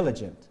be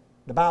diligent.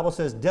 The Bible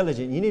says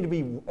diligent. You need to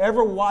be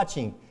ever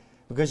watching,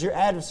 because your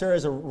adversary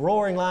is a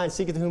roaring lion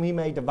seeketh whom he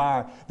may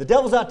devour. The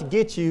devil's out to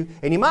get you,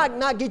 and he might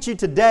not get you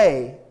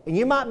today, and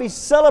you might be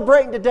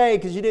celebrating today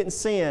because you didn't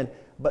sin,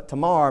 but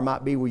tomorrow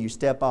might be where you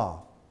step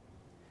off.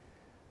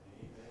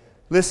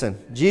 Listen,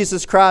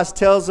 Jesus Christ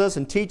tells us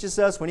and teaches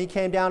us when He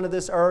came down to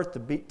this earth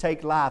to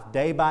take life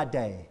day by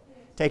day.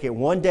 Take it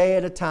one day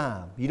at a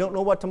time. You don't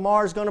know what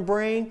tomorrow's going to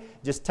bring,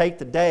 just take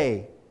the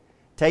day.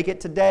 Take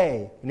it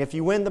today. And if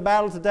you win the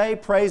battle today,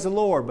 praise the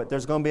Lord. But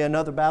there's going to be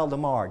another battle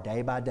tomorrow,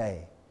 day by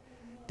day.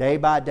 Day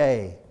by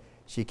day,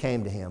 she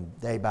came to him,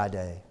 day by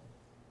day.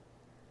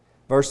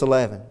 Verse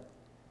 11.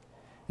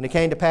 And it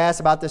came to pass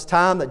about this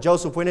time that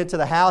Joseph went into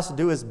the house to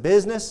do his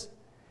business,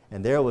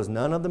 and there was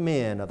none of the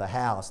men of the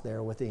house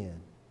there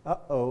within.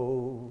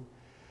 Uh-oh.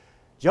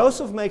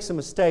 Joseph makes a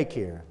mistake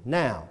here.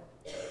 Now,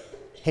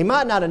 he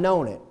might not have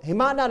known it. He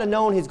might not have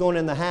known he's going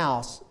in the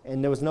house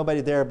and there was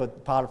nobody there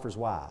but Potiphar's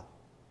wife.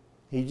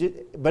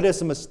 But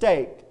it's a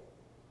mistake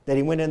that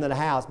he went into the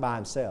house by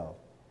himself.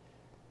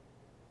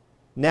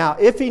 Now,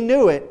 if he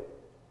knew it,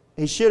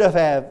 he should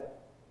have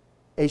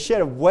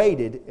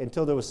waited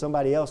until there was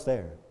somebody else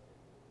there.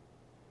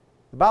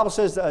 The Bible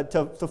says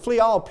to flee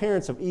all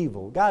appearance of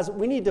evil. Guys,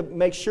 we need to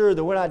make sure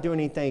that we're not doing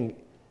anything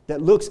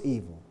that looks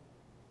evil.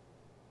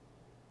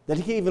 That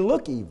it can even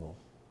look evil.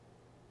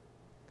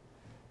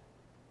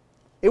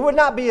 It would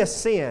not be a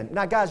sin.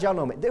 Now, guys, y'all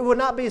know me. It would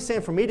not be a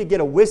sin for me to get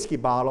a whiskey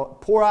bottle,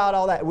 pour out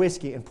all that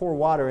whiskey, and pour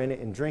water in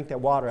it and drink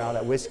that water out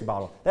of that whiskey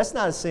bottle. That's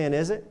not a sin,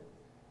 is it?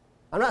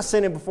 I'm not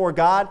sinning before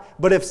God.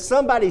 But if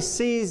somebody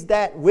sees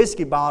that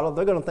whiskey bottle,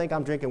 they're going to think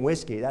I'm drinking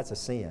whiskey. That's a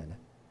sin.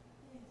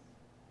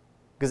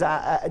 Because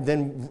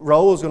then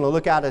Raul's going to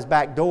look out his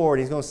back door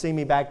and he's going to see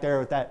me back there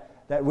with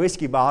that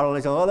whiskey bottle. And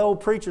he's going, oh, the old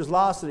preacher's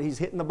lost it. He's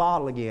hitting the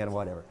bottle again or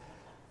whatever.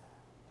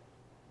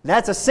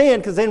 That's a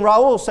sin, because then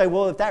Raul will say,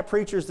 well, if that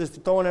preacher's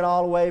just throwing it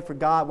all away for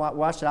God,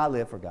 why should I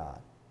live for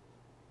God?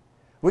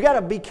 We got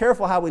to be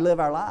careful how we live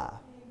our life.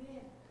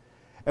 Amen.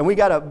 And we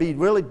got to be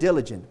really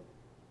diligent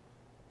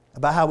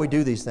about how we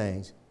do these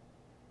things.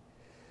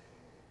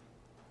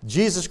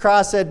 Jesus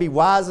Christ said, be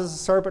wise as a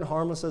serpent,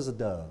 harmless as a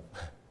dove.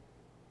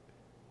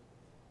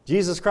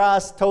 Jesus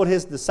Christ told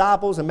His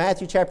disciples in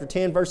Matthew chapter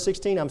 10, verse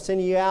 16, I'm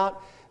sending you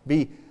out,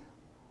 be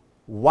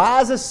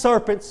wise as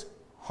serpents,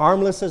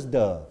 harmless as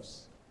doves.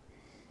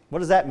 What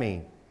does that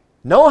mean?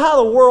 Know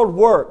how the world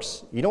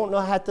works. You don't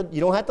have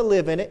to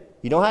live in it.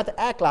 You don't have to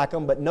act like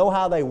them, but know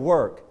how they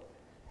work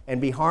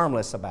and be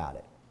harmless about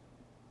it.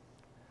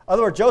 In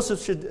other words, Joseph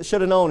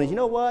should have known, you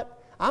know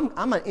what?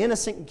 I'm an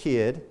innocent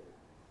kid.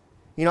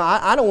 You know,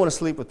 I don't want to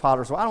sleep with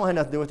Potiphar's wife. I don't have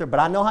nothing to do with her,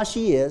 but I know how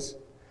she is.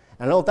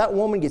 And I know if that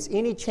woman gets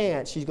any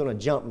chance, she's going to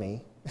jump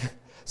me.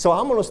 So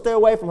I'm going to stay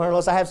away from her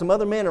unless I have some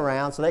other men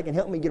around so they can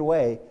help me get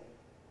away.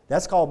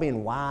 That's called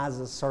being wise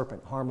as a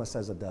serpent, harmless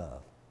as a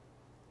dove.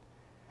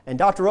 And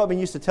Dr. Ruttman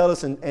used to tell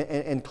us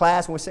in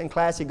class, when we sit in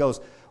class,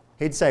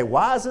 he'd say,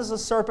 wise as a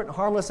serpent,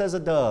 harmless as a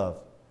dove.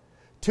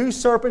 2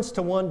 serpents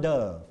to 1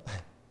 dove.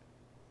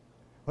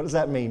 What does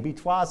that mean? Be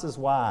twice as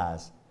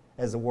wise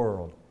as the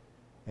world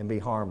and be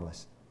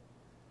harmless.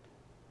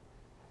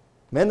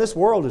 Man, this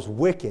world is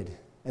wicked.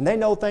 And they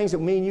know things that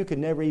me and you could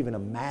never even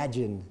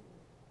imagine.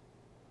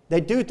 They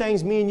do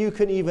things me and you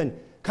couldn't even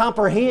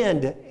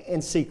comprehend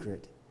in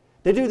secret.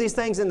 They do these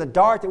things in the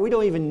dark that we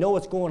don't even know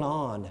what's going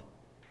on.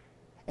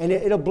 And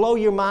it'll blow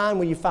your mind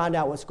when you find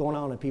out what's going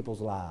on in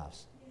people's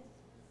lives.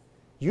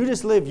 You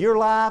just live your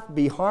life,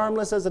 be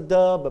harmless as a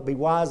dove, but be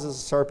wise as a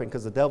serpent,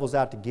 because the devil's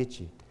out to get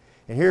you.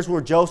 And here's where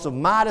Joseph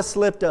might have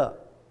slipped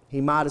up. He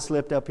might have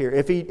slipped up here.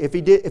 If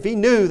he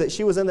knew that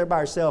she was in there by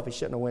herself, he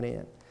shouldn't have went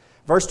in.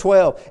 Verse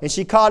 12, and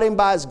she caught him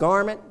by his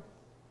garment,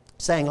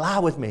 saying, lie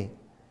with me.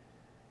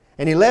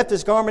 And he left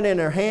his garment in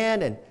her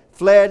hand and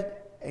fled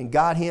and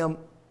got him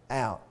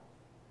out.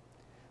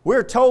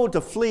 We're told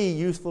to flee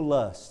youthful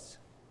lusts.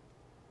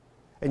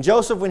 And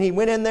Joseph, when he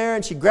went in there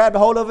and she grabbed a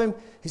hold of him,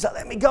 he's like,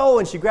 let me go.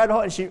 And she grabbed a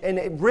hold and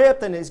it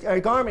ripped and his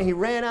garment, he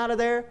ran out of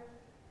there.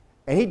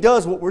 And he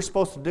does what we're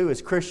supposed to do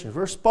as Christians.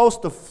 We're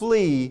supposed to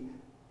flee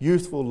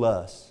youthful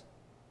lusts.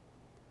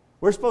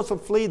 We're supposed to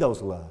flee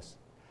those lusts.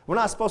 We're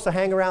not supposed to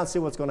hang around and see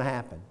what's going to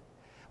happen.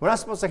 We're not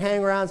supposed to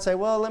hang around and say,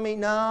 well,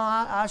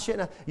 I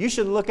shouldn't. You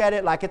should look at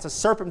it like it's a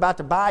serpent about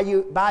to bite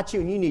you,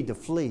 and you need to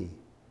flee.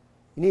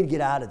 You need to get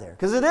out of there.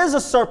 Because it is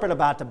a serpent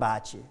about to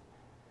bite you.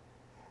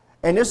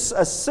 And it's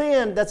a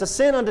sin that's a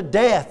sin unto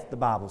death, the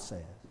Bible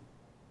says.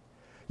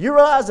 You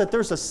realize that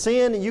there's a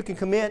sin that you can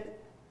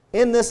commit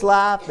in this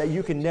life that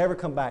you can never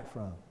come back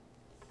from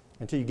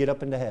until you get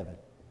up into heaven.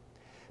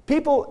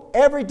 People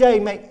every day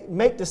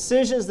make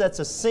decisions that's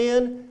a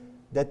sin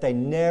that they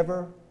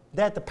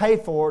have to pay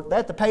for. They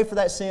have to pay for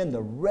that sin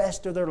the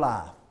rest of their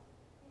life.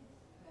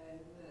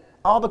 Amen.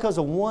 All because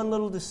of one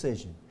little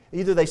decision.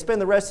 Either they spend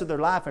the rest of their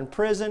life in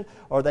prison,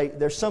 or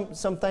there's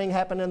something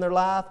happened in their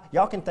life.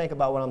 Y'all can think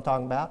about what I'm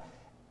talking about.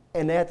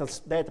 And they have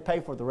to pay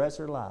for it the rest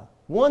of their life.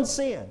 One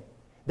sin.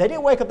 They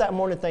didn't wake up that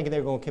morning thinking they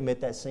were going to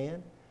commit that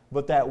sin.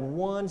 But that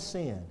one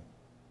sin.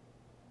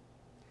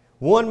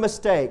 One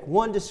mistake.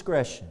 One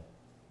discretion.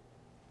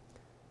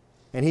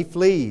 And he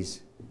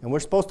flees. And we're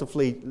supposed to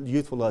flee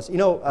youthful lust.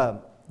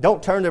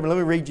 Don't turn there, but let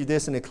me read you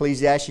this in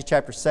Ecclesiastes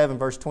chapter 7,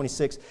 verse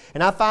 26.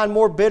 And I find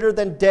more bitter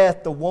than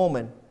death the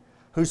woman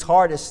whose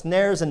heart is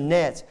snares and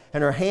nets,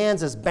 and her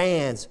hands as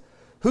bands.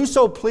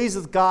 Whoso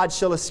pleaseth God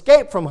shall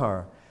escape from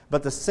her,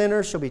 but the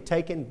sinner shall be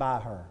taken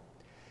by her.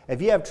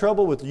 If you have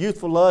trouble with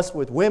youthful lust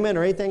with women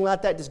or anything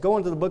like that, just go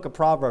into the book of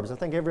Proverbs. I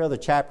think every other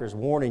chapter is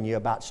warning you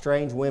about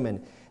strange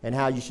women and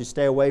how you should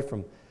stay away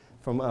from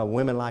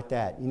women like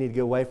that. You need to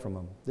get away from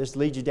them. This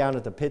leads you down to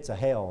the pits of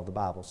hell, the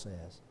Bible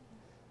says.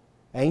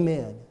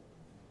 Amen.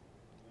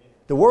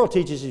 The world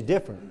teaches you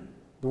different.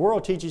 The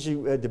world teaches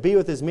you to be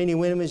with as many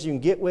women as you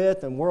can get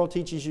with. And the world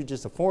teaches you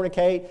just to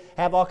fornicate,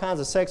 have all kinds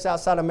of sex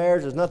outside of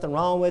marriage. There's nothing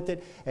wrong with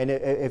it. And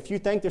if you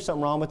think there's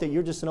something wrong with it,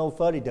 you're just an old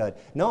fuddy-dud.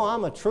 No,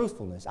 I'm a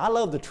truthfulness. I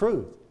love the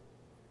truth.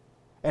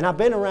 And I've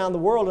been around the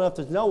world enough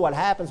to know what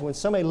happens when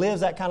somebody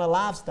lives that kind of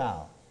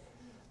lifestyle.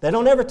 They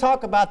don't ever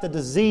talk about the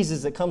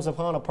diseases that comes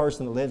upon a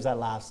person that lives that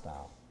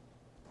lifestyle.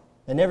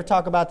 They never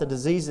talk about the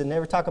diseases. They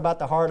never talk about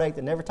the heartache.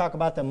 They never talk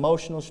about the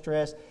emotional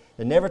stress.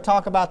 They never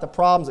talk about the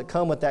problems that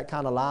come with that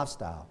kind of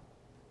lifestyle.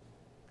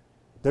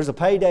 There's a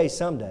payday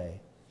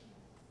someday.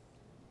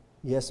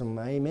 Yes and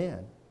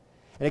amen.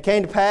 And it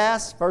came to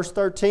pass, verse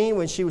 13,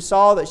 when she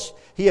saw that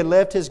he had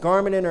left his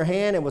garment in her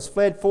hand and was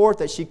fled forth,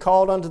 that she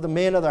called unto the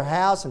men of their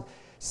house and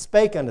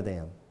spake unto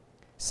them,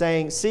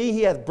 saying, see,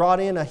 he hath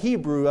brought in a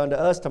Hebrew unto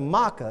us to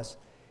mock us.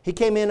 He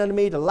came in unto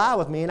me to lie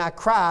with me, and I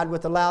cried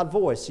with a loud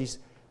voice. She's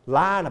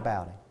lying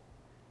about him.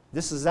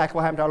 This is exactly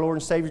what happened to our Lord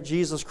and Savior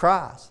Jesus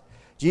Christ.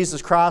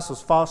 Jesus Christ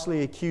was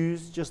falsely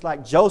accused, just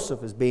like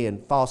Joseph is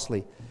being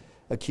falsely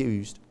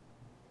accused.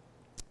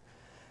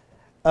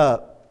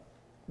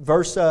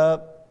 Verse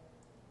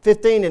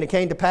 15, and it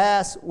came to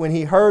pass, when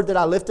he heard that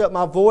I lifted up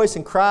my voice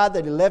and cried,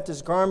 that he left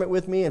his garment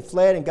with me and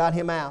fled and got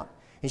him out.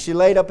 And she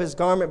laid up his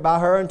garment by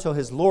her until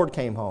his Lord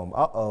came home.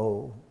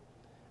 Uh-oh.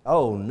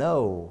 Oh,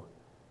 no.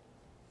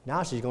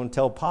 Now she's going to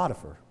tell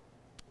Potiphar.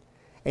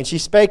 And she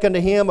spake unto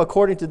him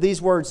according to these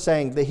words,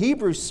 saying, the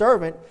Hebrew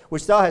servant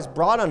which thou hast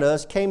brought unto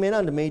us came in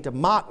unto me to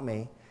mock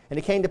me. And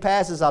it came to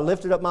pass as I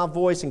lifted up my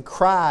voice and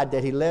cried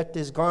that he left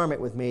his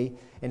garment with me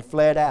and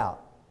fled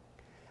out.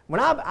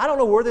 I don't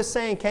know where this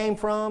saying came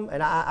from,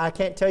 and I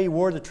can't tell you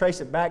where to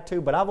trace it back to,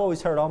 but I've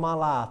always heard all my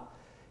life,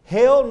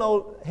 hell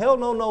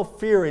know no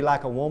fury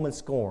like a woman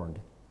scorned.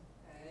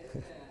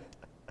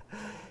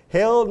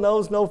 Hell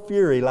knows no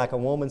fury like a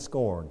woman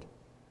scorned.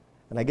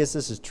 And I guess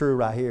this is true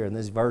right here in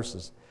these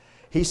verses.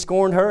 He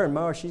scorned her,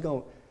 and she's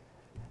going,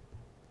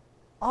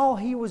 all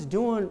he was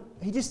doing,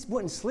 he just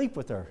wouldn't sleep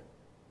with her.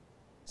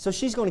 So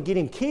she's going to get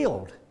him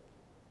killed.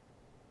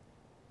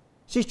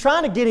 She's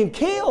trying to get him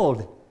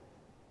killed.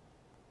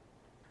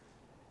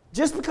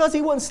 Just because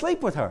he wouldn't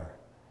sleep with her.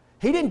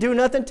 He didn't do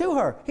nothing to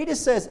her. He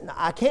just says, no,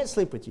 I can't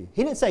sleep with you.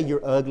 He didn't say,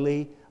 you're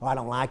ugly, or I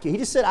don't like you. He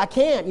just said, I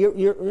can't.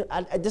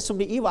 This will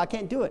be evil. I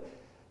can't do it.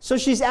 So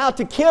she's out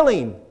to kill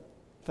him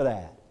for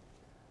that.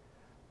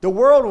 The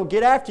world will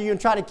get after you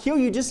and try to kill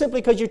you just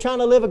simply because you're trying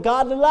to live a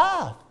godly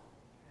life.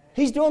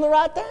 He's doing the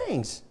right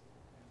things.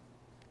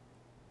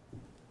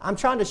 I'm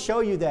trying to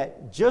show you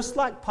that just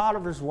like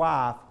Potiphar's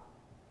wife,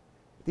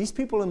 these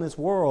people in this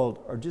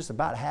world are just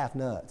about half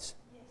nuts.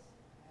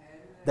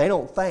 They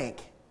don't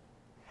think.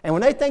 And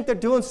when they think they're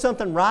doing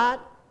something right,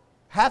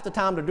 half the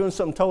time they're doing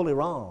something totally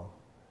wrong.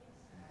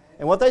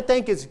 and what they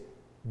think is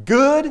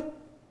good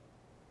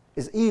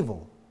is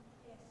evil.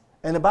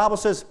 And the Bible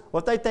says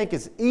what they think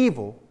is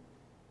evil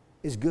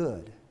is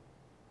good.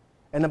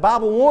 And the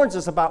Bible warns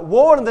us about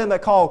woe to them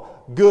that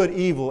call good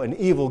evil and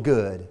evil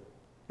good.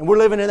 And we're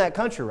living in that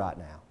country right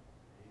now.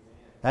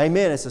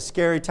 Amen. It's a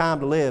scary time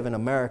to live in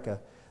America,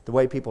 the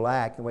way people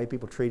act, the way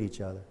people treat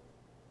each other.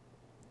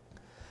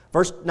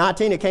 Verse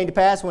 19, it came to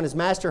pass when his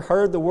master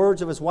heard the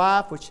words of his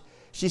wife, which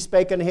she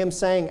spake unto him,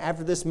 saying,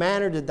 After this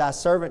manner did thy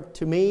servant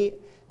to me,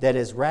 that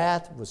his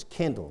wrath was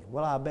kindled.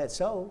 Well, I bet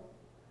so.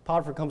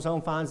 Potiphar comes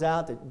home, finds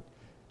out that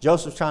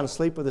Joseph's trying to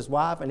sleep with his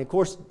wife. And of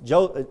course,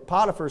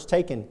 Potiphar's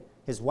taken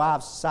his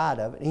wife's side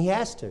of it. And he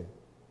has to.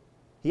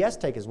 He has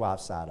to take his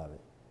wife's side of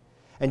it.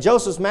 And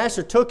Joseph's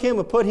master took him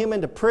and put him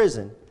into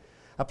prison,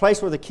 a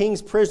place where the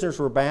king's prisoners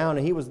were bound,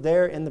 and he was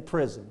there in the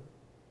prison.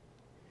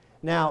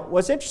 Now,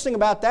 what's interesting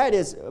about that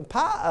is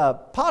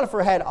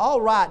Potiphar had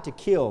all right to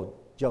kill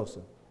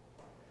Joseph.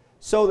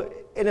 So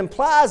it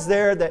implies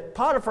there that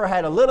Potiphar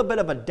had a little bit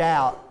of a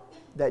doubt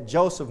that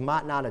Joseph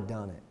might not have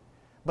done it.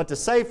 But to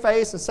save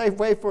face and save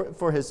way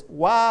for his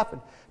wife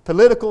and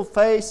political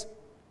face,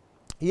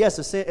 he has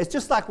to sin. It's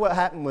just like what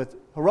happened with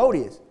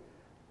Herodias.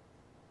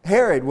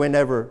 Herod,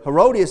 whenever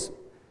Herodias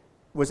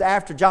was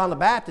after John the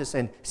Baptist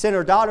and sent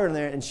her daughter in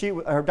there, and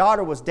her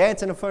daughter was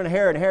dancing in front of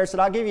Herod, and Herod said,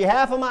 I'll give you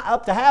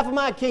up to half of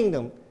my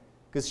kingdom,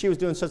 because she was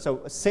doing such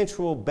a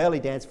sensual belly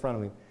dance in front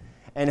of him.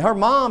 And her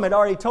mom had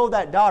already told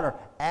that daughter,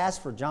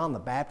 ask for John the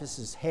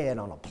Baptist's head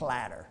on a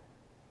platter.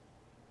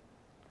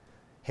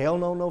 Hell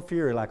no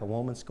fury like a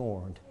woman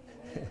scorned.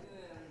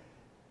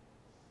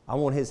 I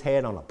want his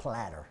head on a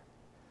platter.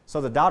 So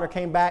the daughter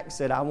came back and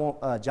said, I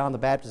want John the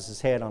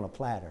Baptist's head on a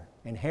platter.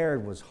 And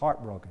Herod was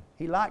heartbroken.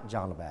 He liked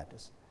John the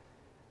Baptist.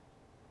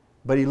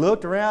 But he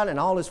looked around and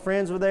all his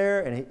friends were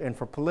there, and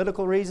for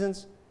political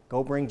reasons,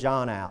 go bring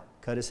John out,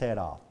 cut his head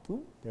off.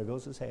 Ooh, there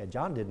goes his head.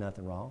 John did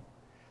nothing wrong.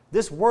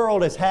 This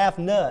world is half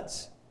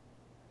nuts.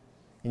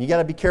 And you got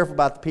to be careful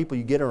about the people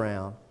you get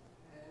around.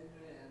 Amen.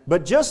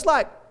 But just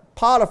like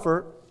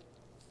Potiphar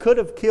could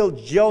have killed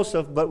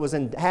Joseph, but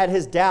had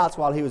his doubts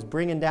while he was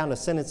bringing down the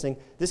sentencing,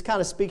 this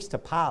kind of speaks to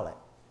Pilate.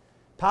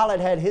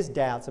 Pilate had his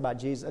doubts about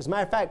Jesus. As a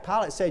matter of fact,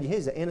 Pilate said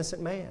he's an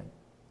innocent man.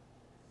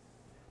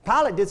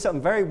 Pilate did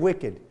something very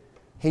wicked.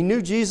 He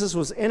knew Jesus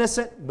was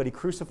innocent, but he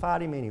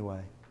crucified him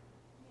anyway.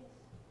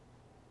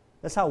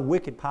 That's how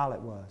wicked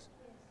Pilate was.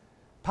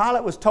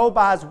 Pilate was told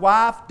by his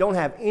wife, don't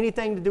have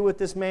anything to do with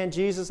this man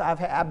Jesus.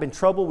 I've been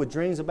troubled with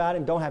dreams about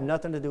him. Don't have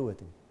nothing to do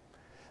with him.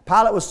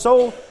 Pilate was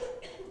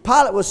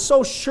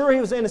so sure he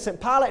was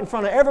innocent. Pilate in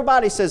front of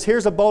everybody says,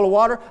 here's a bowl of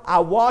water. I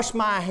wash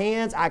my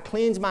hands. I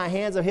cleanse my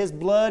hands of his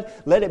blood.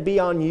 Let it be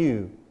on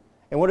you.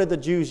 And what did the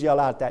Jews yell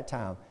out at that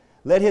time?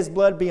 Let his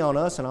blood be on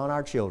us and on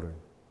our children.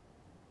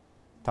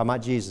 Talking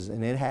about Jesus,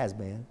 and it has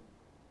been.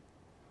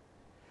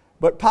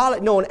 But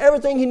Pilate, knowing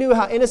everything, he knew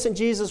how innocent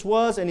Jesus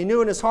was, and he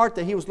knew in his heart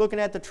that he was looking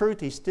at the truth,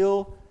 he's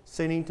still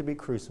sinning to be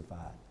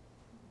crucified.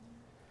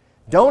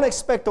 Don't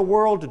expect the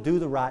world to do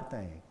the right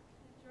thing.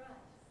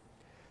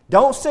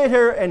 Don't sit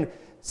here and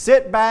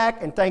sit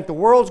back and think the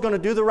world's going to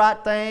do the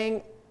right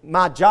thing,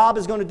 my job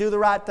is going to do the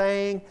right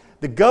thing,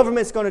 the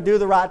government's going to do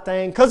the right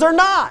thing, because they're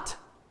not.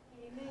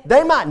 Amen.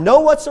 They might know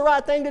what's the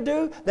right thing to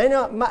do.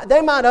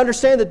 They might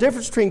understand the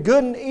difference between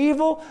good and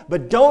evil,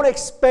 but don't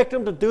expect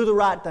them to do the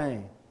right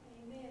thing.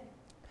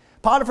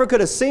 Potiphar could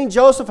have seen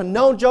Joseph and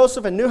known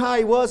Joseph and knew how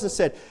he was and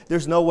said,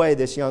 there's no way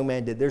this young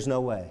man did. There's no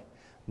way.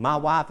 My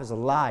wife is a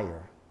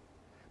liar.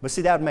 But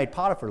see, that would have made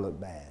Potiphar look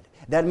bad.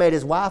 That made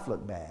his wife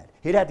look bad.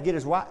 He'd have to get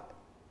his wife.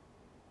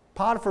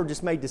 Potiphar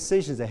just made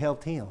decisions that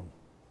helped him.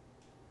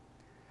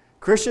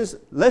 Christians,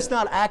 let's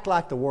not act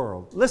like the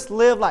world. Let's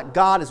live like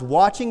God is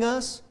watching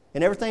us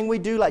in everything we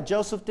do like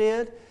Joseph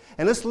did.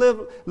 And let's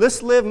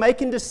live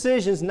making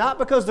decisions, not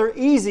because they're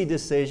easy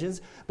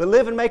decisions, but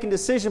live and making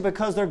decisions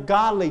because they're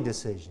godly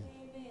decisions.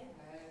 Amen.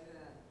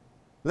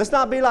 Let's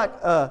not be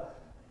like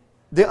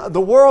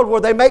the world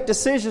where they make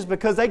decisions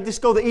because they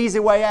just go the easy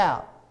way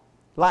out.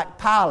 Like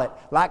Pilate,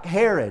 like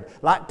Herod,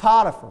 like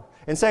Potiphar.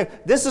 And say,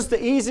 this is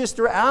the easiest,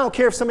 I don't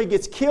care if somebody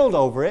gets killed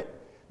over it,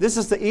 this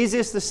is the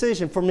easiest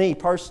decision for me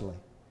personally.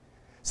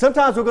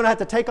 Sometimes we're going to have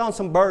to take on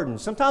some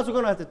burdens. Sometimes we're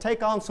going to have to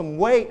take on some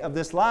weight of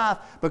this life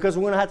because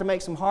we're going to have to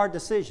make some hard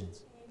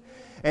decisions.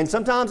 Amen. And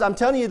sometimes, I'm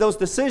telling you, those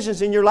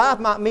decisions in your life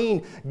might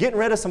mean getting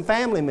rid of some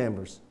family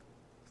members.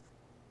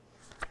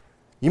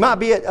 You might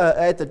be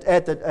at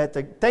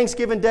the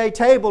Thanksgiving Day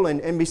table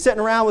and be sitting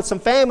around with some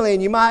family,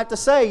 and you might have to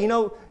say, you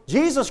know,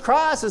 Jesus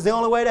Christ is the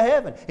only way to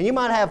heaven. And you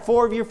might have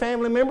 4 of your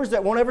family members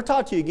that won't ever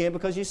talk to you again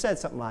because you said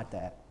something like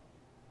that.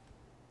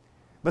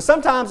 But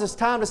sometimes it's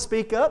time to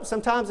speak up.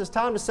 Sometimes it's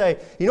time to say,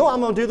 you know what, I'm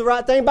going to do the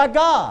right thing by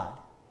God.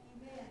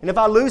 Amen. And if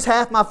I lose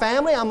half my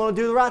family, I'm going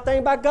to do the right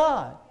thing by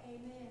God.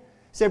 Amen.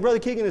 Say, Brother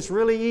Keegan, it's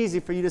really easy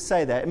for you to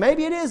say that.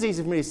 Maybe it is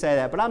easy for me to say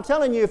that, but I'm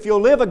telling you, if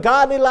you'll live a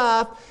godly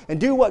life and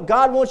do what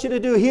God wants you to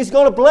do, He's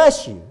going to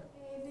bless you.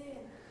 Amen.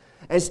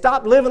 And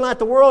stop living like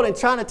the world and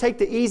trying to take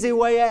the easy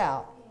way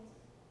out.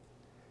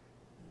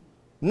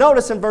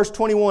 Notice in verse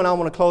 21, I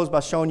want to close by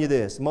showing you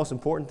this, the most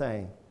important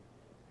thing.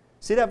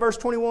 See that verse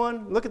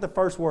 21? Look at the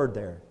first word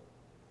there.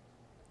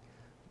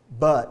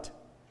 But.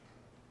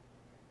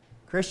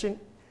 Christian,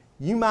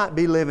 you might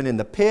be living in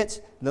the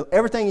pits.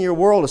 Everything in your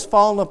world is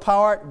falling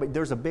apart, but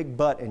there's a big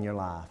but in your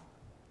life.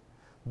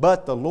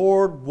 But the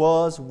Lord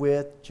was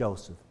with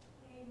Joseph.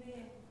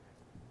 Amen.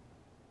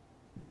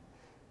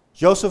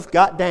 Joseph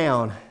got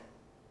down,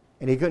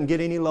 and he couldn't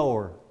get any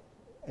lower.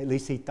 At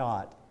least he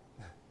thought.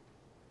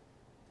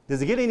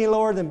 Does it get any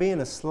lower than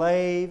being a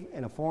slave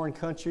in a foreign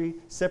country,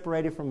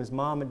 separated from his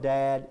mom and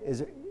dad?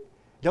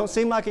 Don't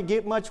seem like it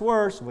get much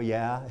worse. Well,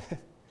 yeah,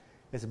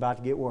 it's about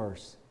to get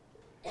worse.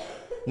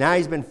 Now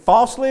he's been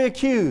falsely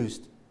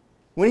accused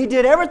when he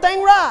did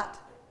everything right.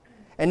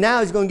 And now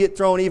he's going to get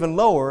thrown even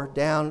lower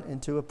down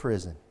into a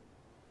prison.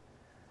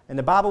 And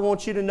the Bible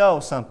wants you to know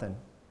something.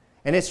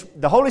 And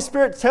the Holy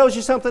Spirit tells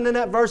you something in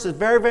that verse that's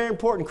very, very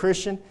important,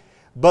 Christian.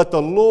 But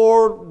the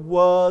Lord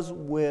was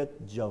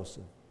with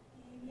Joseph.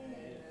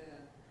 Amen.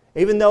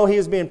 Even though he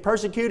was being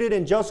persecuted,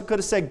 and Joseph could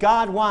have said,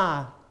 God,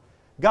 why?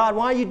 God,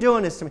 why are you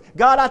doing this to me?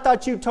 God, I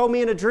thought you told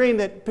me in a dream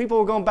that people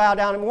were going to bow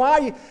down to me. Why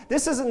are you?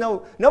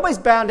 Nobody's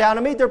bowing down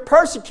to me. They're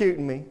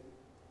persecuting me.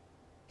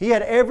 He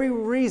had every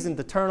reason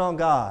to turn on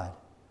God.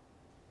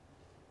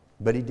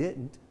 But he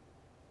didn't.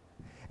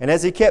 And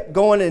as he kept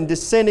going and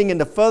descending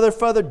into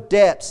further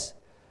depths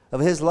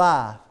of his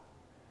life,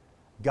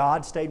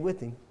 God stayed with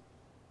him.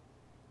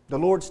 The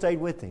Lord stayed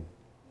with him.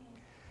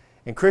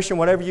 And Christian,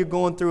 whatever you're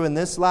going through in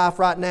this life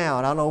right now,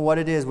 and I don't know what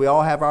it is, we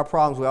all have our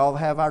problems, we all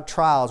have our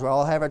trials, we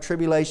all have our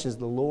tribulations,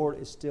 the Lord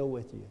is still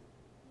with you.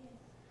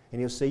 And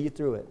He'll see you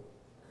through it.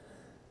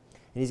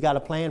 And He's got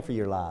a plan for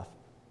your life.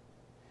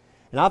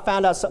 And I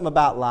found out something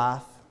about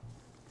life.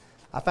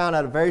 I found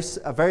out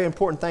a very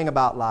important thing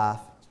about life.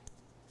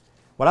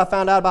 What I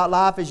found out about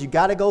life is you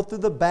got to go through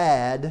the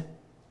bad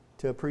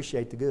to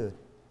appreciate the good.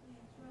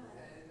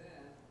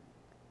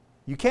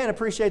 You can't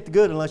appreciate the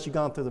good unless you've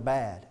gone through the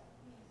bad.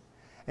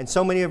 And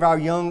so many of our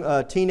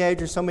young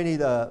teenagers, so many of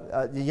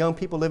the young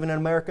people living in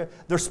America,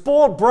 they're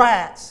spoiled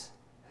brats.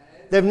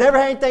 They've never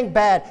had anything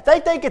bad. They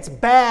think it's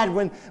bad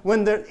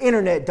when the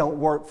internet don't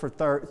work for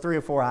 3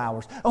 or 4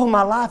 hours. Oh,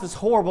 my life is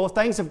horrible.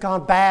 Things have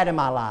gone bad in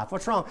my life.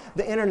 What's wrong?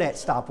 The internet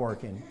stopped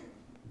working.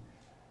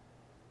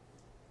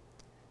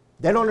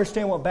 They don't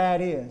understand what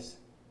bad is.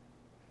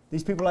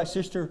 These people like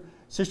Sister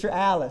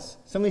Alice,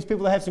 some of these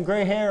people that have some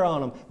gray hair on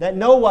them, that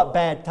know what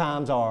bad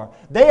times are.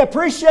 They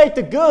appreciate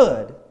the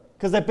good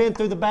because they've been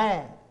through the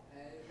bad.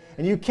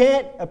 And you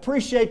can't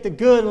appreciate the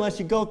good unless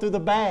you go through the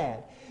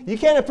bad. You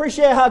can't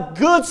appreciate how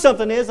good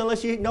something is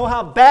unless you know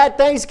how bad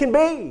things can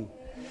be.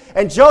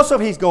 And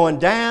Joseph, he's going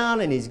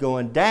down, and he's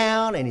going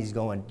down, and he's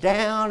going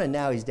down, and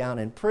now he's down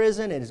in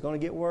prison, and it's going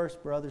to get worse,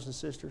 brothers and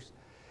sisters.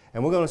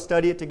 And we're going to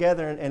study it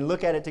together and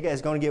look at it together.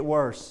 It's going to get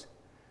worse.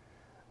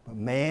 But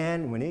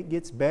man, when it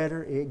gets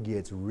better, it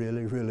gets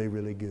really, really,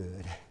 really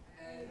good.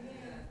 Amen.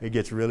 It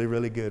gets really,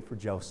 really good for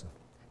Joseph.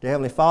 Dear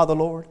Heavenly Father,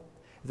 Lord,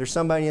 if there's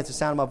somebody at the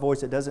sound of my voice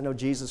that doesn't know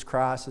Jesus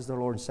Christ as their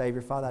Lord and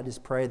Savior, Father, I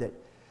just pray that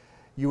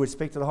you would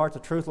speak to the heart the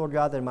truth, Lord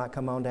God, that it might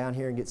come on down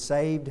here and get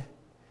saved.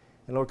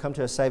 And Lord, come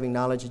to a saving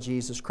knowledge of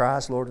Jesus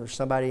Christ. Lord, there's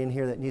somebody in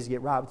here that needs to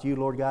get right with you,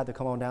 Lord God, to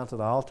come on down to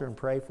the altar and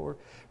pray for.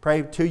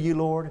 Pray to you,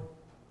 Lord.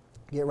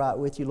 Get right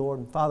with you, Lord.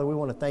 And Father, we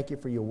want to thank you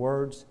for your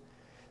words.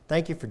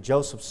 Thank you for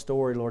Joseph's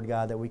story, Lord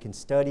God, that we can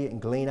study it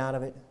and glean out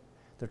of it.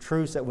 The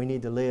truths that we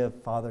need to live,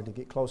 Father, to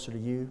get closer to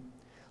you.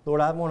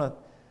 Lord, I want to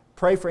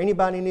pray for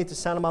anybody who needs the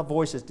sound of my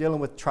voice that's dealing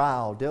with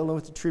trial, dealing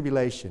with the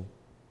tribulation,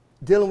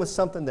 dealing with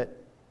something that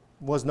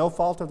was no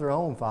fault of their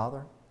own,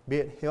 Father, be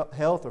it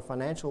health or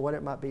financial,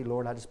 whatever it might be,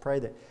 Lord. I just pray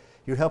that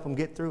you'd help them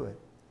get through it.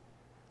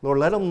 Lord,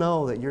 let them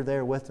know that you're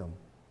there with them,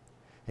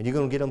 and you're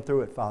going to get them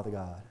through it, Father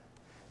God.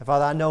 And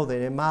Father, I know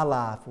that in my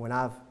life, when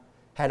I've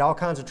had all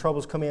kinds of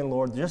troubles come in,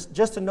 Lord,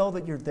 just to know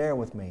that you're there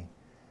with me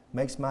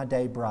makes my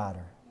day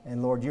brighter.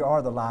 And Lord, you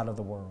are the light of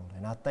the world.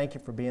 And I thank you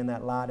for being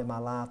that light in my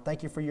life.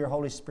 Thank you for your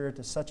Holy Spirit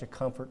that's such a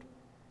comfort.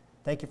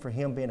 Thank you for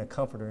Him being a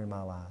comforter in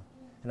my life.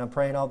 And I'm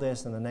praying all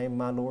this in the name of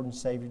my Lord and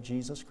Savior,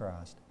 Jesus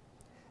Christ.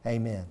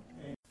 Amen.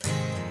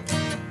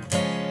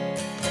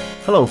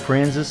 Hello,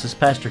 friends. This is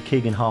Pastor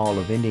Keegan Hall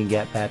of Indian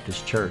Gap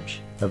Baptist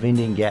Church of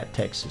Indian Gap,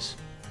 Texas.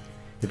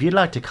 If you'd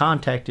like to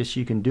contact us,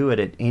 you can do it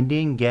at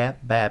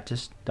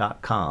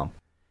IndianGapBaptist.com.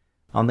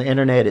 On the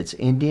internet, it's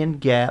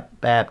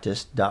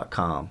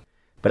IndianGapBaptist.com.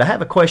 But I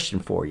have a question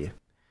for you.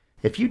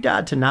 If you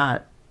died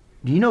tonight,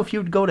 do you know if you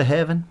would go to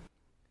heaven?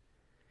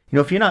 You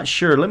know, if you're not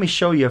sure, let me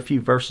show you a few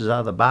verses out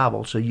of the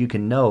Bible so you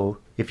can know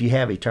if you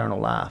have eternal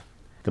life.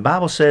 The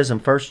Bible says in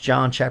 1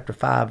 John chapter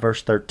 5,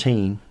 verse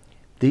 13,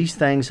 "These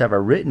things have I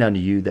written unto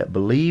you that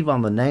believe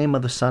on the name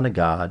of the Son of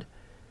God,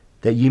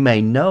 that you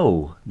may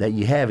know that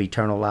you have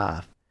eternal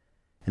life,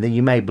 and that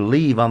you may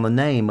believe on the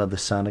name of the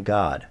Son of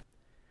God."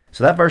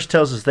 So that verse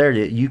tells us there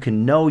that you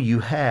can know you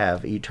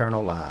have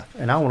eternal life.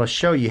 And I want to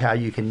show you how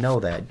you can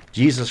know that.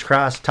 Jesus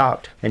Christ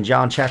talked in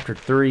John chapter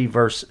 3,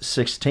 verse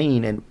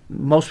 16, and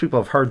most people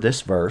have heard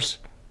this verse.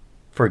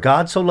 "For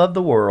God so loved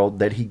the world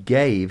that He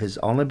gave His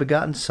only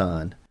begotten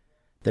Son,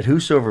 that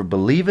whosoever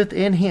believeth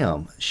in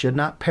him should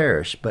not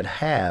perish, but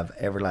have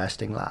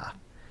everlasting life.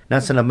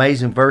 That's an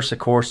amazing verse, of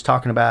course,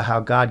 talking about how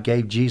God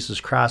gave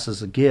Jesus Christ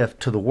as a gift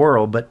to the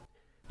world. But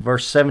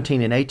verse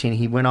 17 and 18,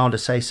 he went on to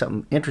say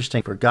something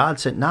interesting. For God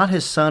sent not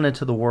his Son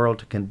into the world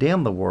to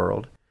condemn the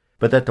world,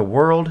 but that the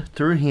world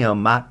through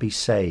him might be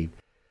saved.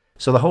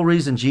 So the whole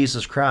reason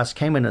Jesus Christ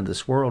came into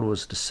this world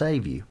was to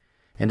save you,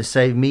 and to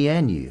save me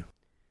and you.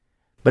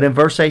 But in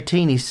verse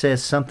 18, he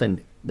says something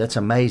that's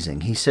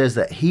amazing. He says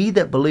that he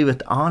that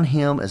believeth on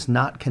him is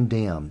not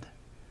condemned.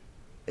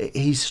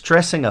 He's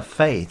stressing a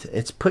faith.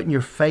 It's putting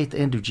your faith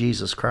into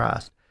Jesus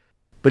Christ.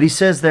 But he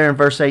says there in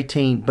verse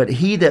 18, but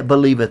he that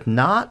believeth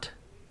not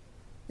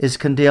is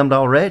condemned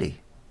already,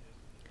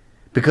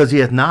 because he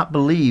hath not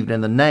believed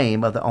in the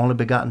name of the only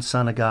begotten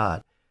Son of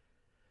God.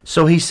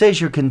 So he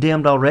says you're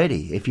condemned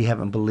already if you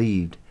haven't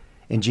believed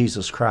in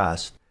Jesus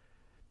Christ.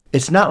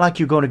 It's not like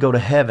you're going to go to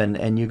heaven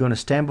and you're going to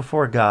stand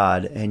before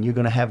God and you're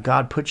going to have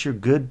God put your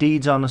good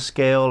deeds on the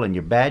scale and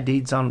your bad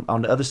deeds on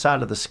the other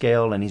side of the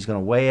scale, and he's going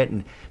to weigh it.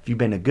 And if you've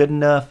been a good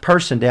enough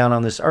person down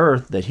on this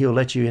earth, that he'll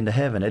let you into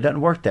heaven. It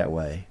doesn't work that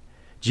way.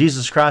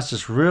 Jesus Christ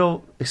is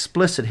real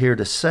explicit here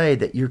to say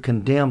that you're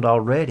condemned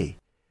already.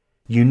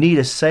 You need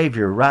a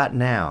Savior right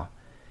now.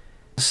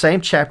 The same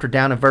chapter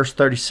down in verse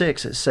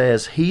 36, it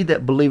says, he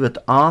that believeth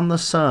on the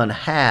Son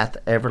hath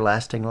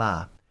everlasting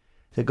life.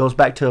 It goes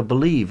back to a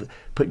believe,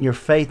 putting your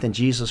faith in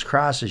Jesus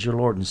Christ as your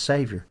Lord and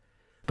Savior.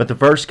 But the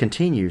verse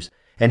continues,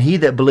 and he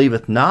that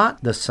believeth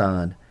not the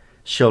Son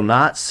shall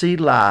not see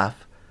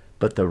life,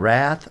 but the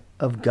wrath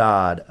of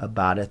God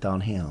abideth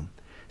on him.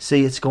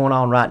 See, it's going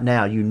on right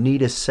now. You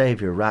need a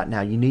Savior right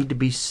now. You need to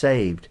be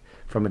saved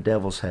from a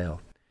devil's hell.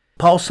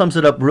 Paul sums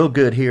it up real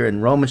good here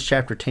in Romans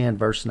chapter 10,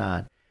 verse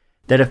 9,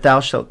 that if thou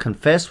shalt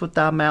confess with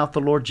thy mouth the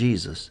Lord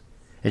Jesus,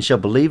 and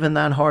shalt believe in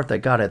thine heart that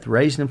God hath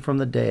raised him from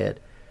the dead,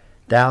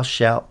 thou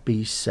shalt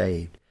be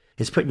saved.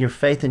 It's putting your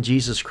faith in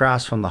Jesus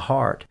Christ from the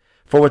heart.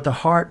 For with the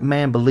heart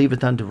man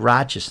believeth unto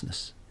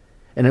righteousness,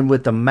 and then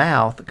with the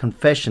mouth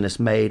confession is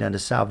made unto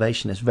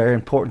salvation. It's very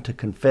important to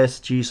confess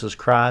Jesus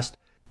Christ,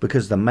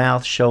 because the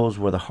mouth shows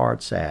where the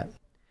heart's at.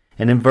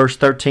 And in verse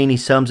 13 he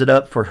sums it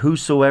up, for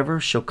whosoever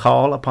shall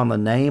call upon the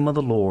name of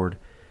the Lord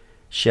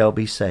shall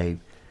be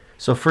saved.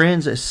 So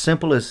friends, as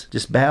simple as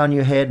just bowing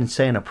your head and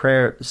saying a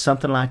prayer,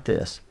 something like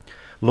this.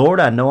 Lord,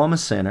 I know I'm a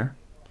sinner.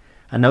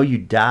 I know you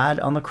died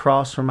on the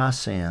cross for my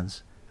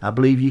sins. I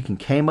believe you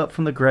came up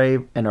from the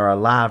grave and are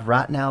alive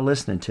right now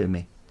listening to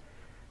me.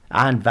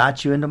 I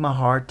invite you into my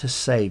heart to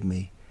save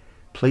me.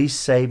 Please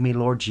save me,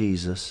 Lord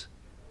Jesus.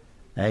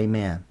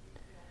 Amen.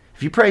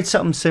 If you prayed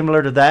something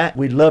similar to that,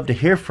 we'd love to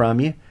hear from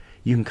you.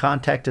 You can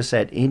contact us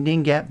at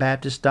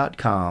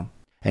IndianGapBaptist.com.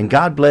 And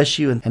God bless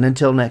you, and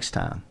until next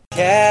time.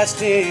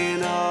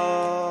 Casting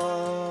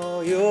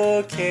all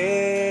your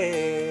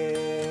care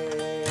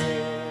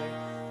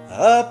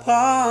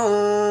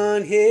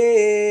upon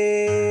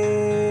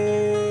him.